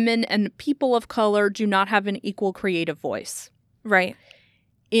where women and people of color do not have an equal creative voice. Right.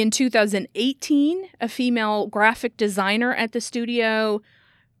 In 2018, a female graphic designer at the studio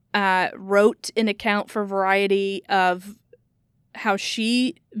wrote an account for Variety of how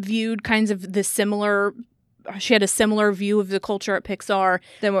she viewed kinds of the similar. She had a similar view of the culture at Pixar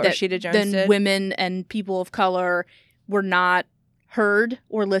Than what Rashida Jones did. Then women and people of color were not heard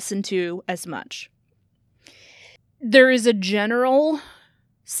or listened to as much. There is a general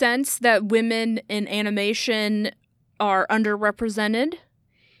sense that women in animation are underrepresented.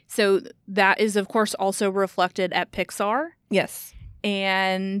 So that is, of course, also reflected at Pixar. Yes.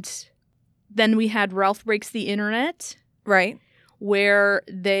 And then we had Ralph Breaks the Internet. Right. Where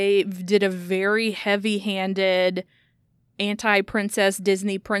they did a very heavy-handed anti-princess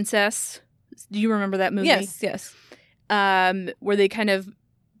Disney princess. Do you remember that movie? Yes. Where they kind of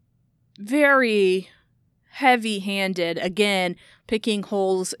very heavy-handed, again, picking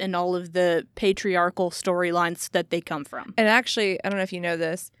holes in all of the patriarchal storylines that they come from. And actually, I don't know if you know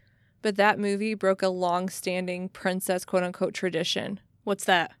this, but that movie broke a long-standing princess quote-unquote tradition. What's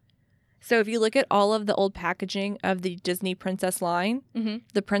that? So if you look at all of the old packaging of the Disney princess line,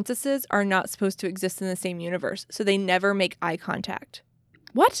 the princesses are not supposed to exist in the same universe. So they never make eye contact.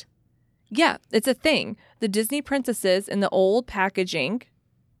 What? Yeah, it's a thing. The Disney princesses in the old packaging,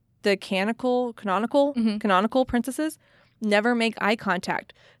 the canonical princesses, never make eye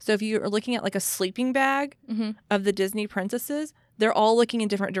contact. So if you're looking at like a sleeping bag of the Disney princesses, they're all looking in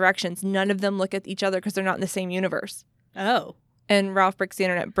different directions. None of them look at each other because they're not in the same universe. Oh. And Ralph Breaks the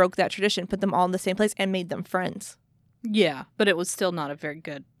Internet broke that tradition, put them all in the same place, and made them friends. Yeah, but it was still not a very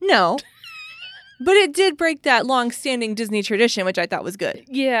good. No. But it did break that long-standing Disney tradition, which I thought was good.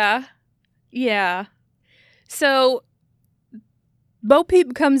 Yeah. Yeah. So, Bo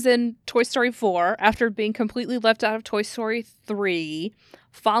Peep comes in Toy Story 4 after being completely left out of Toy Story 3,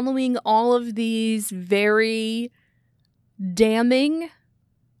 following all of these very damning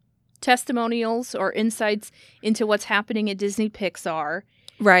testimonials or insights into what's happening at Disney Pixar.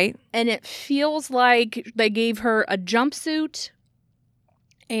 Right. And it feels like they gave her a jumpsuit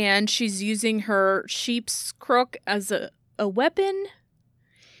and she's using her sheep's crook as a weapon.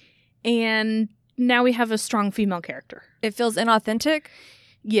 And now we have a strong female character. It feels inauthentic?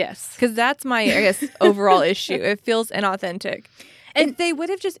 Yes. Because that's my, I guess, overall issue. It feels inauthentic. And if they would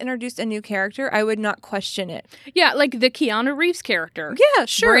have just introduced a new character, I would not question it. Yeah, like the Keanu Reeves character. Yeah,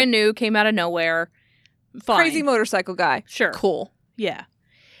 sure. Brand new, came out of nowhere. Fine. Crazy motorcycle guy. Sure. Cool. Yeah.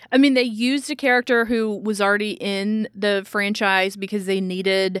 I mean, they used a character who was already in the franchise because they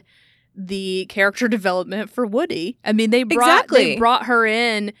needed the character development for Woody. I mean, they brought her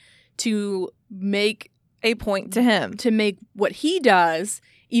in to make a point to him. To make what he does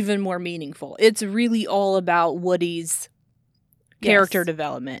even more meaningful. It's really all about Woody's character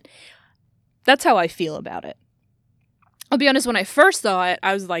development. That's how I feel about it. I'll be honest, when I first saw it,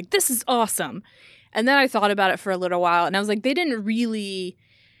 I was like, this is awesome. And then I thought about it for a little while, and I was like, they didn't really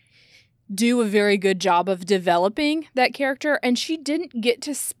do a very good job of developing that character, and she didn't get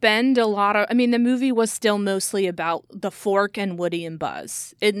to spend a lot of... I mean, the movie was still mostly about the Fork and Woody and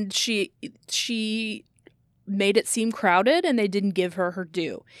Buzz, and she made it seem crowded, and they didn't give her her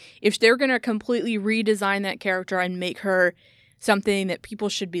due. If they're going to completely redesign that character and make her something that people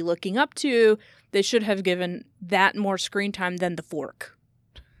should be looking up to, they should have given that more screen time than the Fork.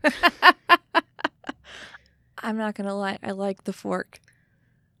 I'm not going to lie. I like the Fork.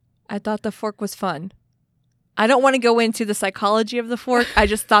 I thought the Fork was fun. I don't want to go into the psychology of the Fork. I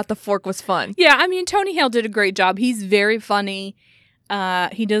just thought the Fork was fun. Yeah, I mean, Tony Hale did a great job. He's very funny.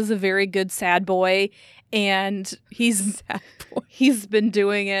 He does a very good sad boy, and he's been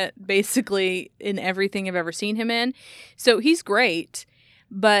doing it basically in everything I've ever seen him in. So he's great,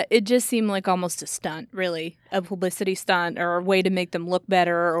 but it just seemed like almost a stunt, really, a publicity stunt or a way to make them look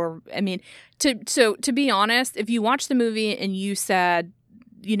better. Or, I mean, to be honest, if you watch the movie and you said,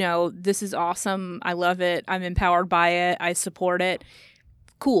 you know, this is awesome, I love it, I'm empowered by it, I support it,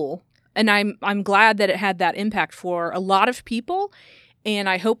 cool. And I'm glad that it had that impact for a lot of people, and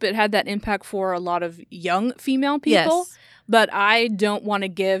I hope it had that impact for a lot of young female people. Yes. But I don't want to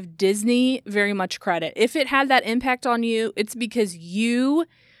give Disney very much credit. If it had that impact on you, it's because you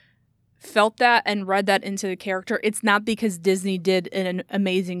felt that and read that into the character. It's not because Disney did an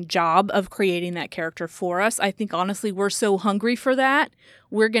amazing job of creating that character for us. I think, honestly, we're so hungry for that.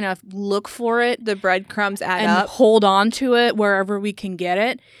 We're going to look for it. The breadcrumbs add and up. Hold on to it wherever we can get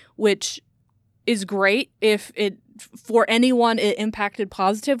it, which is great if it, for anyone, it impacted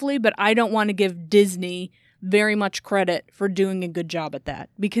positively. But I don't want to give Disney very much credit for doing a good job at that,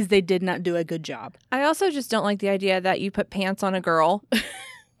 because they did not do a good job. I also just don't like the idea that you put pants on a girl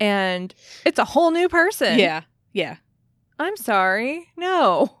and it's a whole new person. Yeah. I'm sorry.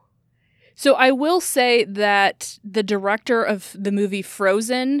 No. So I will say that the director of the movie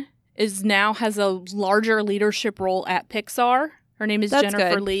Frozen has a larger leadership role at Pixar. Her name is That's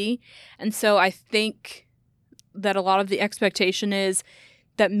Jennifer good. Lee. And so I think that a lot of the expectation is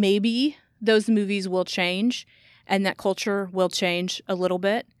that maybe those movies will change and that culture will change a little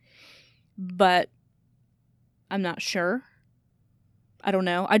bit. But I'm not sure. I don't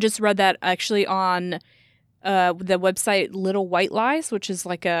know. I just read that actually on the website Little White Lies, which is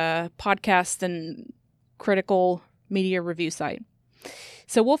like a podcast and critical media review site.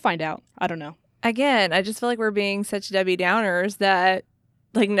 So we'll find out. I don't know. Again, I just feel like we're being such Debbie Downers that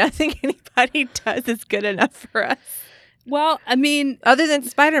like nothing anybody does is good enough for us. Well, I mean, Other than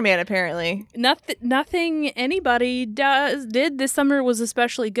Spider-Man, apparently. nothing anybody did this summer was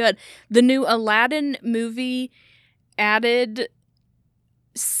especially good. The new Aladdin movie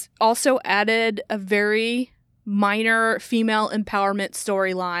also added a very minor female empowerment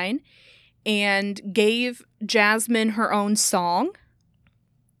storyline and gave Jasmine her own song,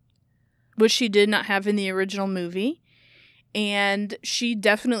 which she did not have in the original movie. And she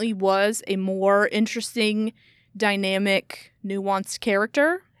definitely was a more interesting, dynamic, nuanced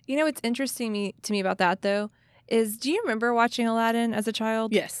character. You know what's interesting to me about that, though, is do you remember watching Aladdin as a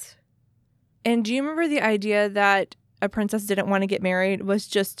child? Yes. And do you remember the idea that a princess didn't want to get married was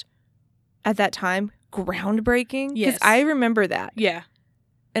just, at that time, groundbreaking? Yes. Because I remember that. Yeah.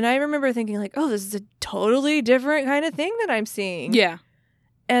 And I remember thinking, like, oh, this is a totally different kind of thing that I'm seeing. Yeah.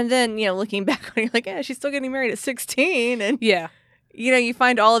 And then, you know, looking back on it, you're like, yeah, she's still getting married at 16. And, Yeah. you know, you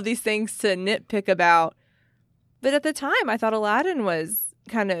find all of these things to nitpick about. But at the time, I thought Aladdin was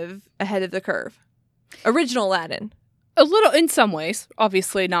kind of ahead of the curve. Original Aladdin. A little, in some ways,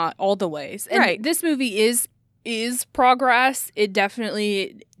 obviously not all the ways. And Right. this movie is progress. It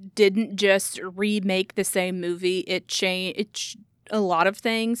definitely didn't just remake the same movie. It changed a lot of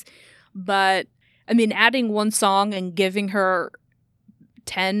things. But, I mean, adding one song and giving her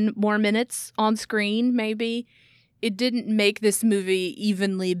 10 more minutes on screen, maybe, it didn't make this movie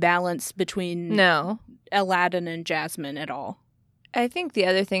evenly balanced between No. Aladdin and Jasmine at all. I think the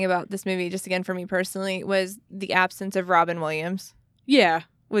other thing about this movie, just again for me personally, was the absence of Robin Williams Yeah,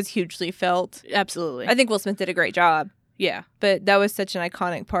 was hugely felt. absolutely. I think Will Smith did a great job, Yeah. but that was such an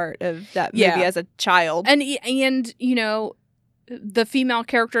iconic part of that movie Yeah. as a child. And you know, the female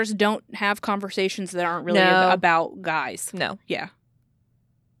characters don't have conversations that aren't really No. about guys. No. Yeah.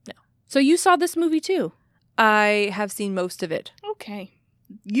 No. So you saw this movie too? I have seen most of it. Okay.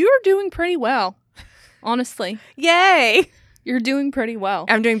 You're doing pretty well. Honestly. Yay! You're doing pretty well.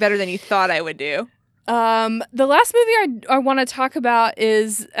 I'm doing better than you thought I would do. The last movie I want to talk about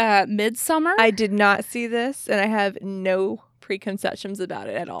is Midsommar. I did not see this, and I have no preconceptions about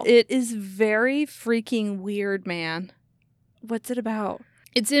it at all. It is very freaking weird, man. What's it about?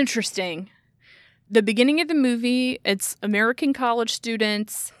 It's interesting. The beginning of the movie, it's American college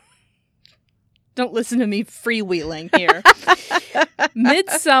students. Don't listen to me freewheeling here.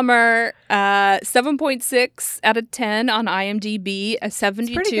 Midsommar, 7.6 out of 10 on IMDb, a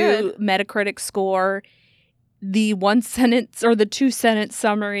 72 good. Metacritic score. The one sentence or the two sentence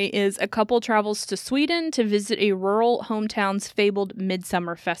summary is: a couple travels to Sweden to visit a rural hometown's fabled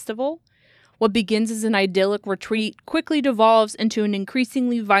Midsummer Festival. What begins as an idyllic retreat quickly devolves into an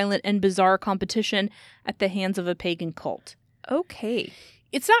increasingly violent and bizarre competition at the hands of a pagan cult. Okay.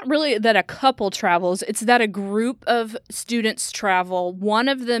 It's not really that a couple travels, it's that a group of students travel. One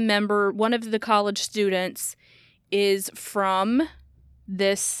of the college students is from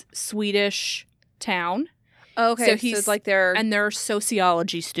this Swedish town. Okay, So so he's it's like they're and they're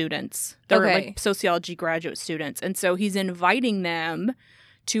sociology students. They're Okay. like sociology graduate students. And so he's inviting them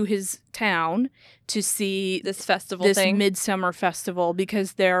to his town to see this festival this thing. midsummer festival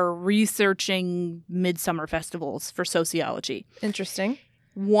because they're researching midsummer festivals for sociology. Interesting.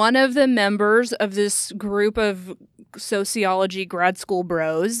 One of the members of this group of sociology grad school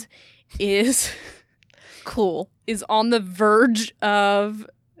bros is Cool. is on the verge of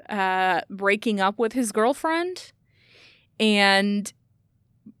breaking up with his girlfriend, and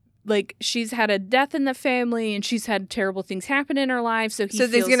like she's had a death in the family and she's had terrible things happen in her life, so So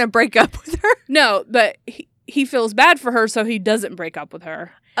he's gonna break up with her. no, but he feels bad for her, so he doesn't break up with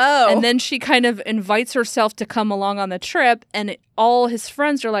her. Oh, And then she kind of invites herself to come along on the trip, and all his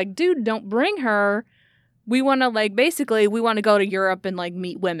friends are like, dude, don't bring her. We want to we want to go to Europe and like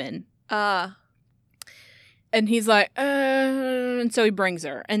meet women. And he's like, and so he brings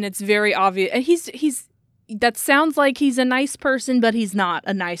her, and it's very obvious. And he's that sounds like he's a nice person, but he's not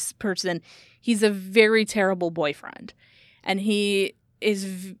a nice person. He's a very terrible boyfriend, and he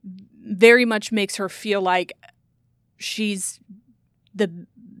is very much makes her feel like she's the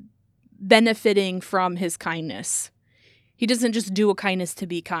benefiting from his kindness. He doesn't just do a kindness to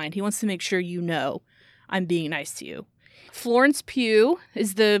be kind. He wants to make sure you know I'm being nice to you. Florence Pugh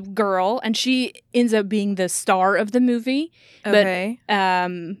is the girl, and she ends up being the star of the movie. okay. But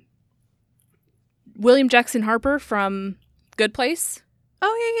William Jackson Harper from Good Place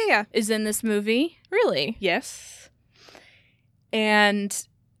Oh yeah. is in this movie. Really? Yes. And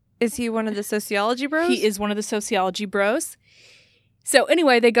Is he one of the sociology bros? he is one of the sociology bros. So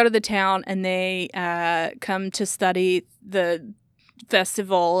anyway, they go to the town and they come to study the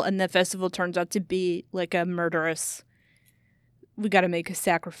festival, and the festival turns out to be like a murderous, we got to make a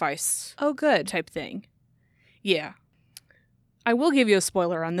sacrifice Oh, good. type thing. Yeah. I will give you a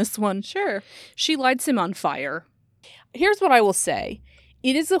spoiler on this one. Sure. She lights him on fire. Here's what I will say.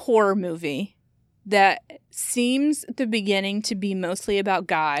 It is a horror movie that seems at the beginning to be mostly about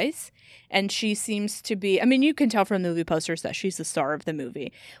guys, and she seems to be, I mean, you can tell from the movie posters that she's the star of the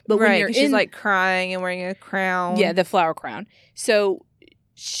movie. But when Right, you're 'cause she's like crying and wearing a crown. yeah, the flower crown. So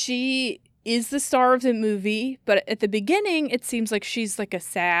she is the star of the movie, but at the beginning it seems like she's like a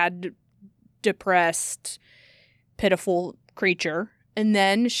sad, depressed, pitiful creature, and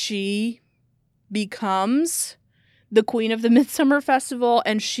then she becomes the queen of the Midsummer Festival,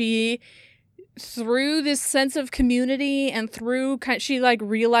 and she, through this sense of community and through she like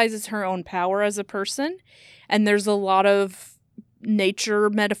realizes her own power as a person, and there's a lot of nature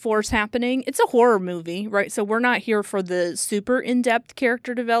metaphors happening. It's a horror movie, right? So we're not here for the super in-depth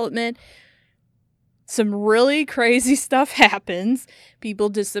character development. Some really crazy stuff happens. People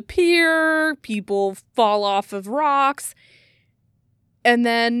disappear, people fall off of rocks, and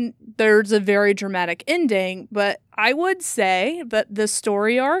then there's a very dramatic ending. But I would say that the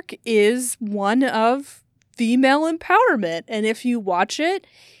story arc is one of female empowerment. And if you watch it,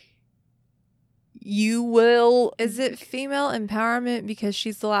 you will... Is it female empowerment because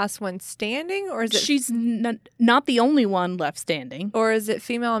she's the last one standing, or is it She's not the only one left standing. or is it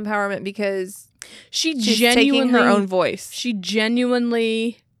female empowerment because She's she's genuinely taking her own voice? She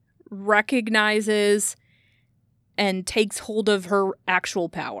genuinely recognizes and takes hold of her actual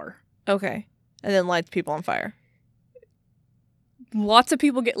power. Okay. And then lights people on fire. Lots of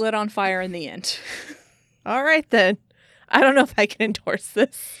people get lit on fire in the end. All right then. I don't know if I can endorse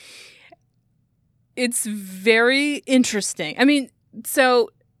this. It's very interesting. I mean, so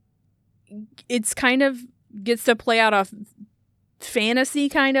it's kind of gets to play out off fantasy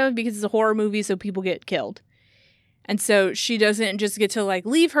kind of because it's a horror movie, so people get killed. And so she doesn't just get to like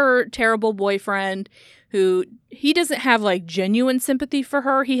leave her terrible boyfriend who he doesn't have like genuine sympathy for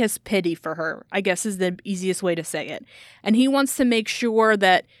her. He has pity for her, I guess is the easiest way to say it. And he wants to make sure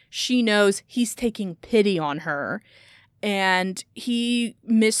that she knows he's taking pity on her. And he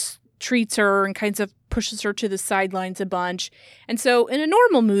mistreats her and kind of pushes her to the sidelines a bunch. And so in a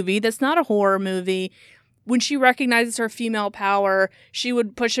normal movie that's not a horror movie, when she recognizes her female power, she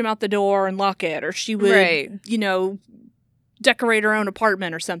would push him out the door and lock it, or she would, Right. you know, decorate her own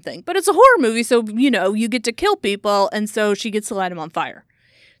apartment or something. But it's a horror movie, so, you know, you get to kill people, and so she gets to light him on fire.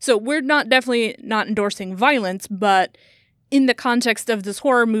 So we're definitely not endorsing violence, but in the context of this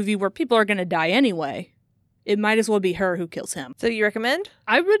horror movie where people are going to die anyway, it might as well be her who kills him. So you recommend?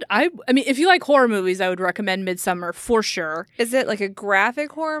 I mean, if you like horror movies, I would recommend Midsummer for sure. Is it like a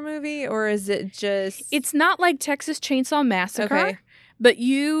graphic horror movie or is it just It's not like Texas Chainsaw Massacre. Okay. But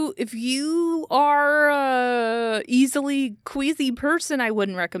if you are a easily queasy person, I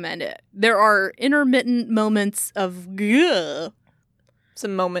wouldn't recommend it. There are intermittent moments of, ugh.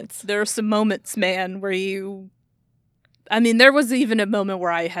 Some moments. There are some moments, man, where there was even a moment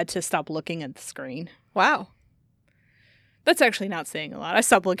where I had to stop looking at the screen. Wow. That's actually not saying a lot. I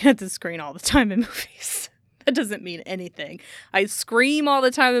stop looking at the screen all the time in movies. That doesn't mean anything. I scream all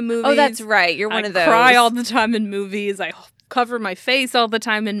the time in movies. Oh, that's right. You're one of those. I cry all the time in movies. I cover my face all the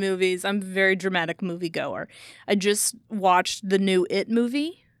time in movies. I'm a very dramatic moviegoer. I just watched the new It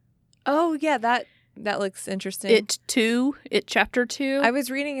movie. Oh, yeah, that looks interesting. It Chapter 2. I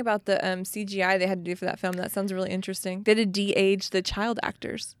was reading about the CGI they had to do for that film. That sounds really interesting. They had to de-age the child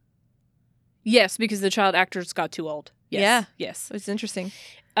actors. Yes, because the child actors got too old. Yes. Yeah. Yes. It's interesting.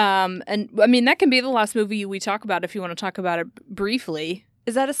 And I mean, that can be the last movie we talk about if you want to talk about it briefly.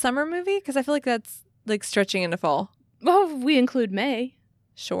 Is that a summer movie? Because I feel like that's like stretching into fall. Well, we include May.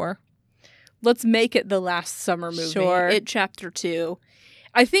 Sure. Let's make it the last summer movie. Sure. It Chapter 2.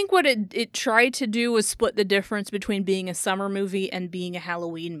 I think what it tried to do was split the difference between being a summer movie and being a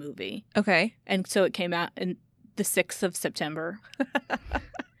Halloween movie. Okay. And so it came out in the 6th of September.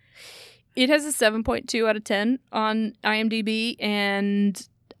 It has a 7.2 out of 10 on IMDb and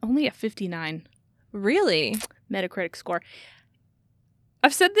only a 59 Really? Metacritic score.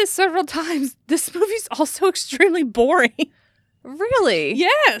 I've said this several times. This movie's also extremely boring. Really?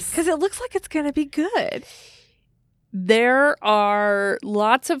 Yes. Because it looks like it's going to be good. There are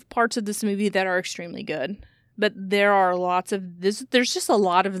lots of parts of this movie that are extremely good. But there are lots of this. There's just a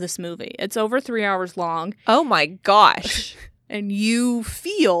lot of this movie. It's over 3 hours long. Oh my gosh. And you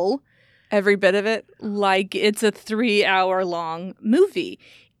feel every bit of it like it's a 3 hour long movie.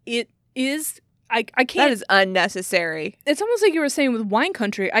 It is. I can't. That is unnecessary. It's almost like you were saying with Wine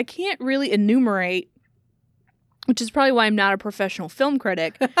Country. I can't really enumerate, which is probably why I'm not a professional film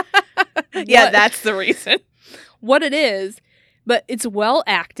critic. That's the reason. What it is, but it's well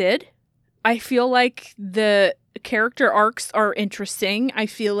acted. I feel like the character arcs are interesting. I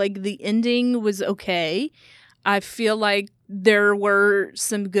feel like the ending was okay. I feel like there were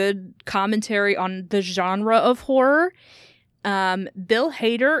some good commentary on the genre of horror. Bill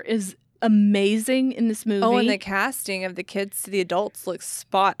Hader is amazing in this movie. Oh, and the casting of the kids to the adults looks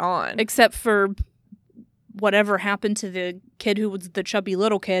spot on. Except for whatever happened to the kid who was the chubby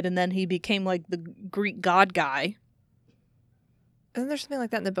little kid, and then he became like the Greek god guy. Isn't there something like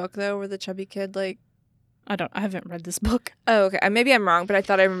that in the book, though, where the chubby kid, like... I haven't read this book. Oh, okay. Maybe I'm wrong, but I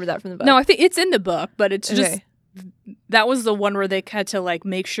thought I remember that from the book. No, I think it's in the book, but it's just... Okay. That was the one where they had to, like,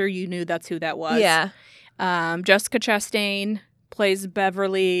 make sure you knew that's who that was. Yeah. Jessica Chastain plays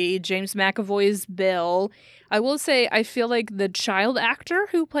Beverly. James McAvoy's Bill. I will say, I feel like the child actor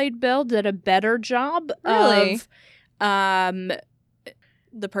who played Bill did a better job Really? of...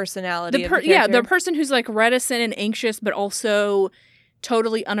 The personality of the Yeah, character. the person who's, like, reticent and anxious, but also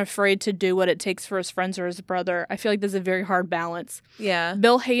totally unafraid to do what it takes for his friends or his brother. I feel like there's a very hard balance. Yeah.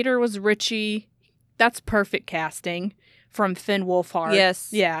 Bill Hader was Richie. That's perfect casting from Finn Wolfhard.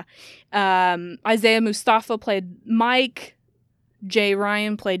 Yes. Yeah. Isaiah Mustafa played Mike. Jay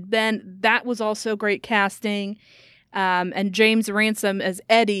Ryan played Ben. That was also great casting. And James Ransom as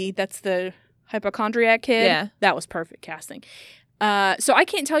Eddie. That's the hypochondriac kid. Yeah. That was perfect casting. So I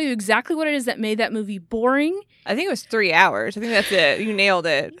can't tell you exactly what it is that made that movie boring. I think it was 3 hours. I think that's it. You nailed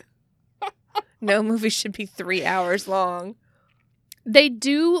it. No movie should be 3 hours long. They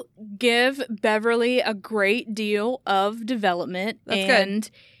do give Beverly a great deal of development. That's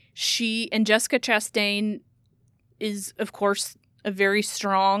and she and Jessica Chastain is, of course, a very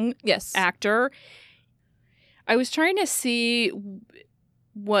strong Yes. actor. I was trying to see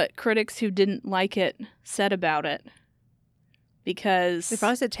what critics who didn't like it said about it. Because They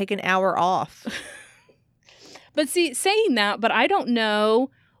probably said take an hour off. But see, saying that, but I don't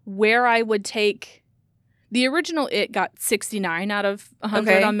know where I would take... The original It got 69 out of 100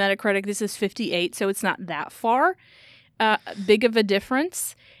 Okay. on Metacritic. This is 58, so it's not that far big of a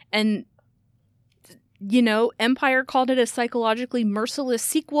difference. And, you know, Empire called it a psychologically merciless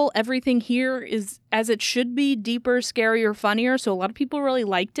sequel. Everything here is as it should be, deeper, scarier, funnier. So a lot of people really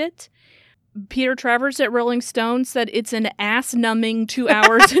liked it. Peter Travers at Rolling Stone said it's an ass-numbing 2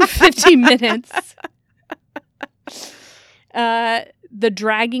 hours and 50 minutes. The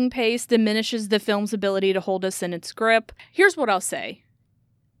dragging pace diminishes the film's ability to hold us in its grip. Here's what I'll say.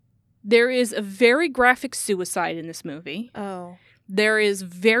 There is a very graphic suicide in this movie. Oh. There is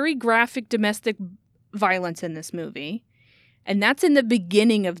very graphic domestic violence in this movie. And that's in the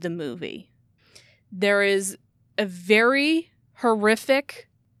beginning of the movie. There is a very horrific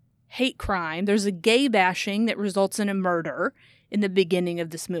hate crime. There's a gay bashing that results in a murder in the beginning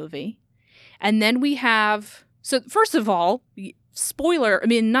of this movie. And then we have... So, first of all,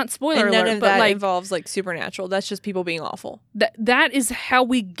 not spoiler And none alert, of but that like involves like supernatural. That's just people being awful. that is how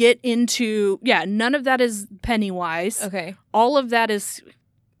we get into, none of that is Pennywise. Okay. All of that is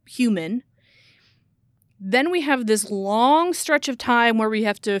human. Then we have this long stretch of time where we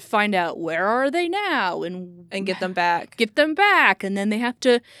have to find out where are they now and And get them back. And then they have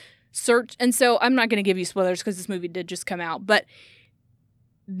to search. And so I'm not going to give you spoilers because this movie did just come out, but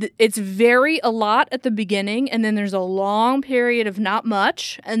it's a lot at the beginning, and then there's a long period of not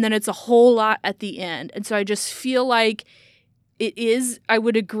much, and then it's a whole lot at the end. And so I just feel like I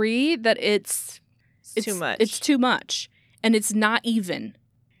would agree that it's too much. It's too much, and it's not even.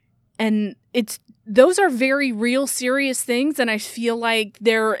 And those are very real, serious things, and I feel like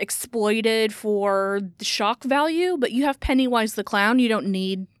they're exploited for the shock value, but you have Pennywise the Clown. You don't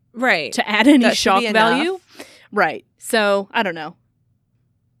need Right. to add any That should shock be value. enough. Right. So, I don't know.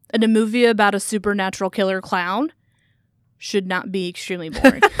 And a movie about a supernatural killer clown should not be extremely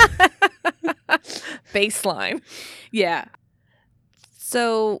boring. Baseline. Yeah.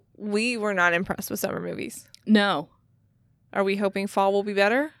 So we were not impressed with summer movies. No. Are we hoping fall will be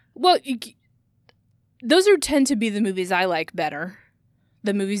better? Well, those tend to be the movies I like better.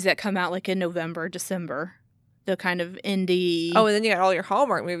 The movies that come out like in November, December. The kind of indie. Oh, and then you got all your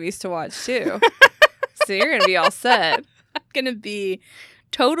Hallmark movies to watch too. So you're going to be all set. I'm going to be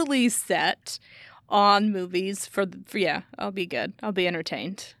totally set on movies I'll be good. I'll be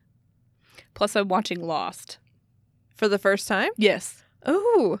entertained. Plus, I'm watching Lost. For the first time? Yes.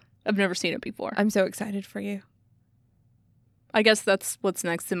 Ooh. I've never seen it before. I'm so excited for you. I guess that's what's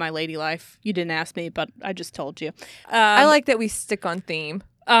next in my lady life. You didn't ask me, but I just told you. I like that we stick on theme.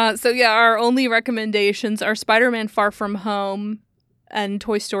 Our only recommendations are Spider-Man Far From Home and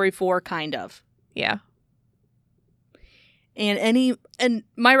Toy Story 4, kind of. Yeah. And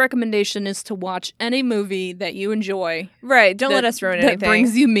my recommendation is to watch any movie that you enjoy. Right. Don't let us ruin anything. That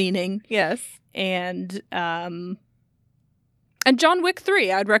brings you meaning. Yes. And John Wick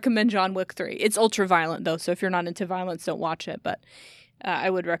 3. I'd recommend John Wick 3. It's ultra violent, though, so if you're not into violence, don't watch it. But I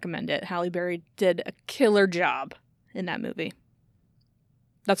would recommend it. Halle Berry did a killer job in that movie.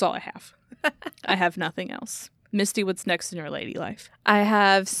 That's all I have. I have nothing else. Misty, what's next in your lady life? I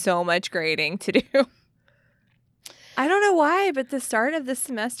have so much grading to do. I don't know why, but the start of this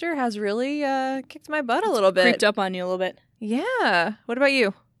semester has really kicked my butt a little bit. Creeped up on you a little bit. Yeah. What about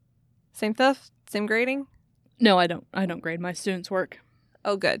you? Same stuff? Same grading? No, I don't. I don't grade my students' work.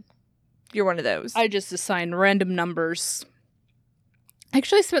 Oh, good. You're one of those. I just assign random numbers. I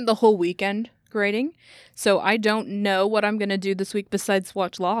actually spent the whole weekend grading, so I don't know what I'm going to do this week besides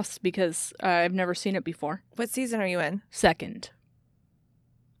watch Lost because I've never seen it before. What season are you in? Second.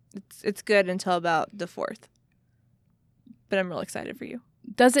 It's good until about the 4th. But I'm real excited for you.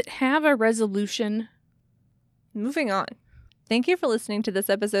 Does it have a resolution? Moving on. Thank you for listening to this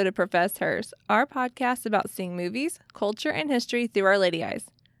episode of Profess Hers, our podcast about seeing movies, culture, and history through our lady eyes.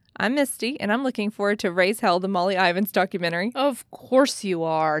 I'm Misty, and I'm looking forward to Raise Hell, the Molly Ivins documentary. Of course you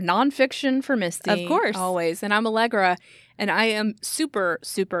are. Nonfiction for Misty. Of course. Always. And I'm Allegra, and I am super,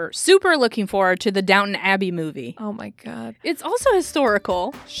 super, super looking forward to the Downton Abbey movie. Oh my God. It's also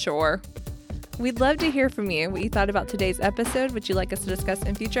historical. Sure. We'd love to hear from you, what you thought about today's episode, what you'd like us to discuss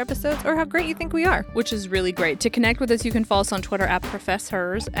in future episodes, or how great you think we are. Which is really great. To connect with us, you can follow us on Twitter at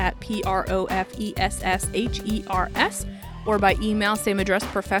ProfessHers, at Professhers, or by email, same address,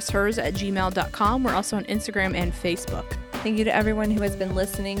 professhers@gmail.com. We're also on Instagram and Facebook. Thank you to everyone who has been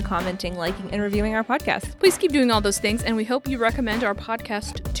listening, commenting, liking, and reviewing our podcast. Please keep doing all those things, and we hope you recommend our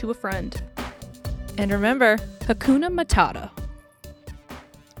podcast to a friend. And remember, Hakuna Matata.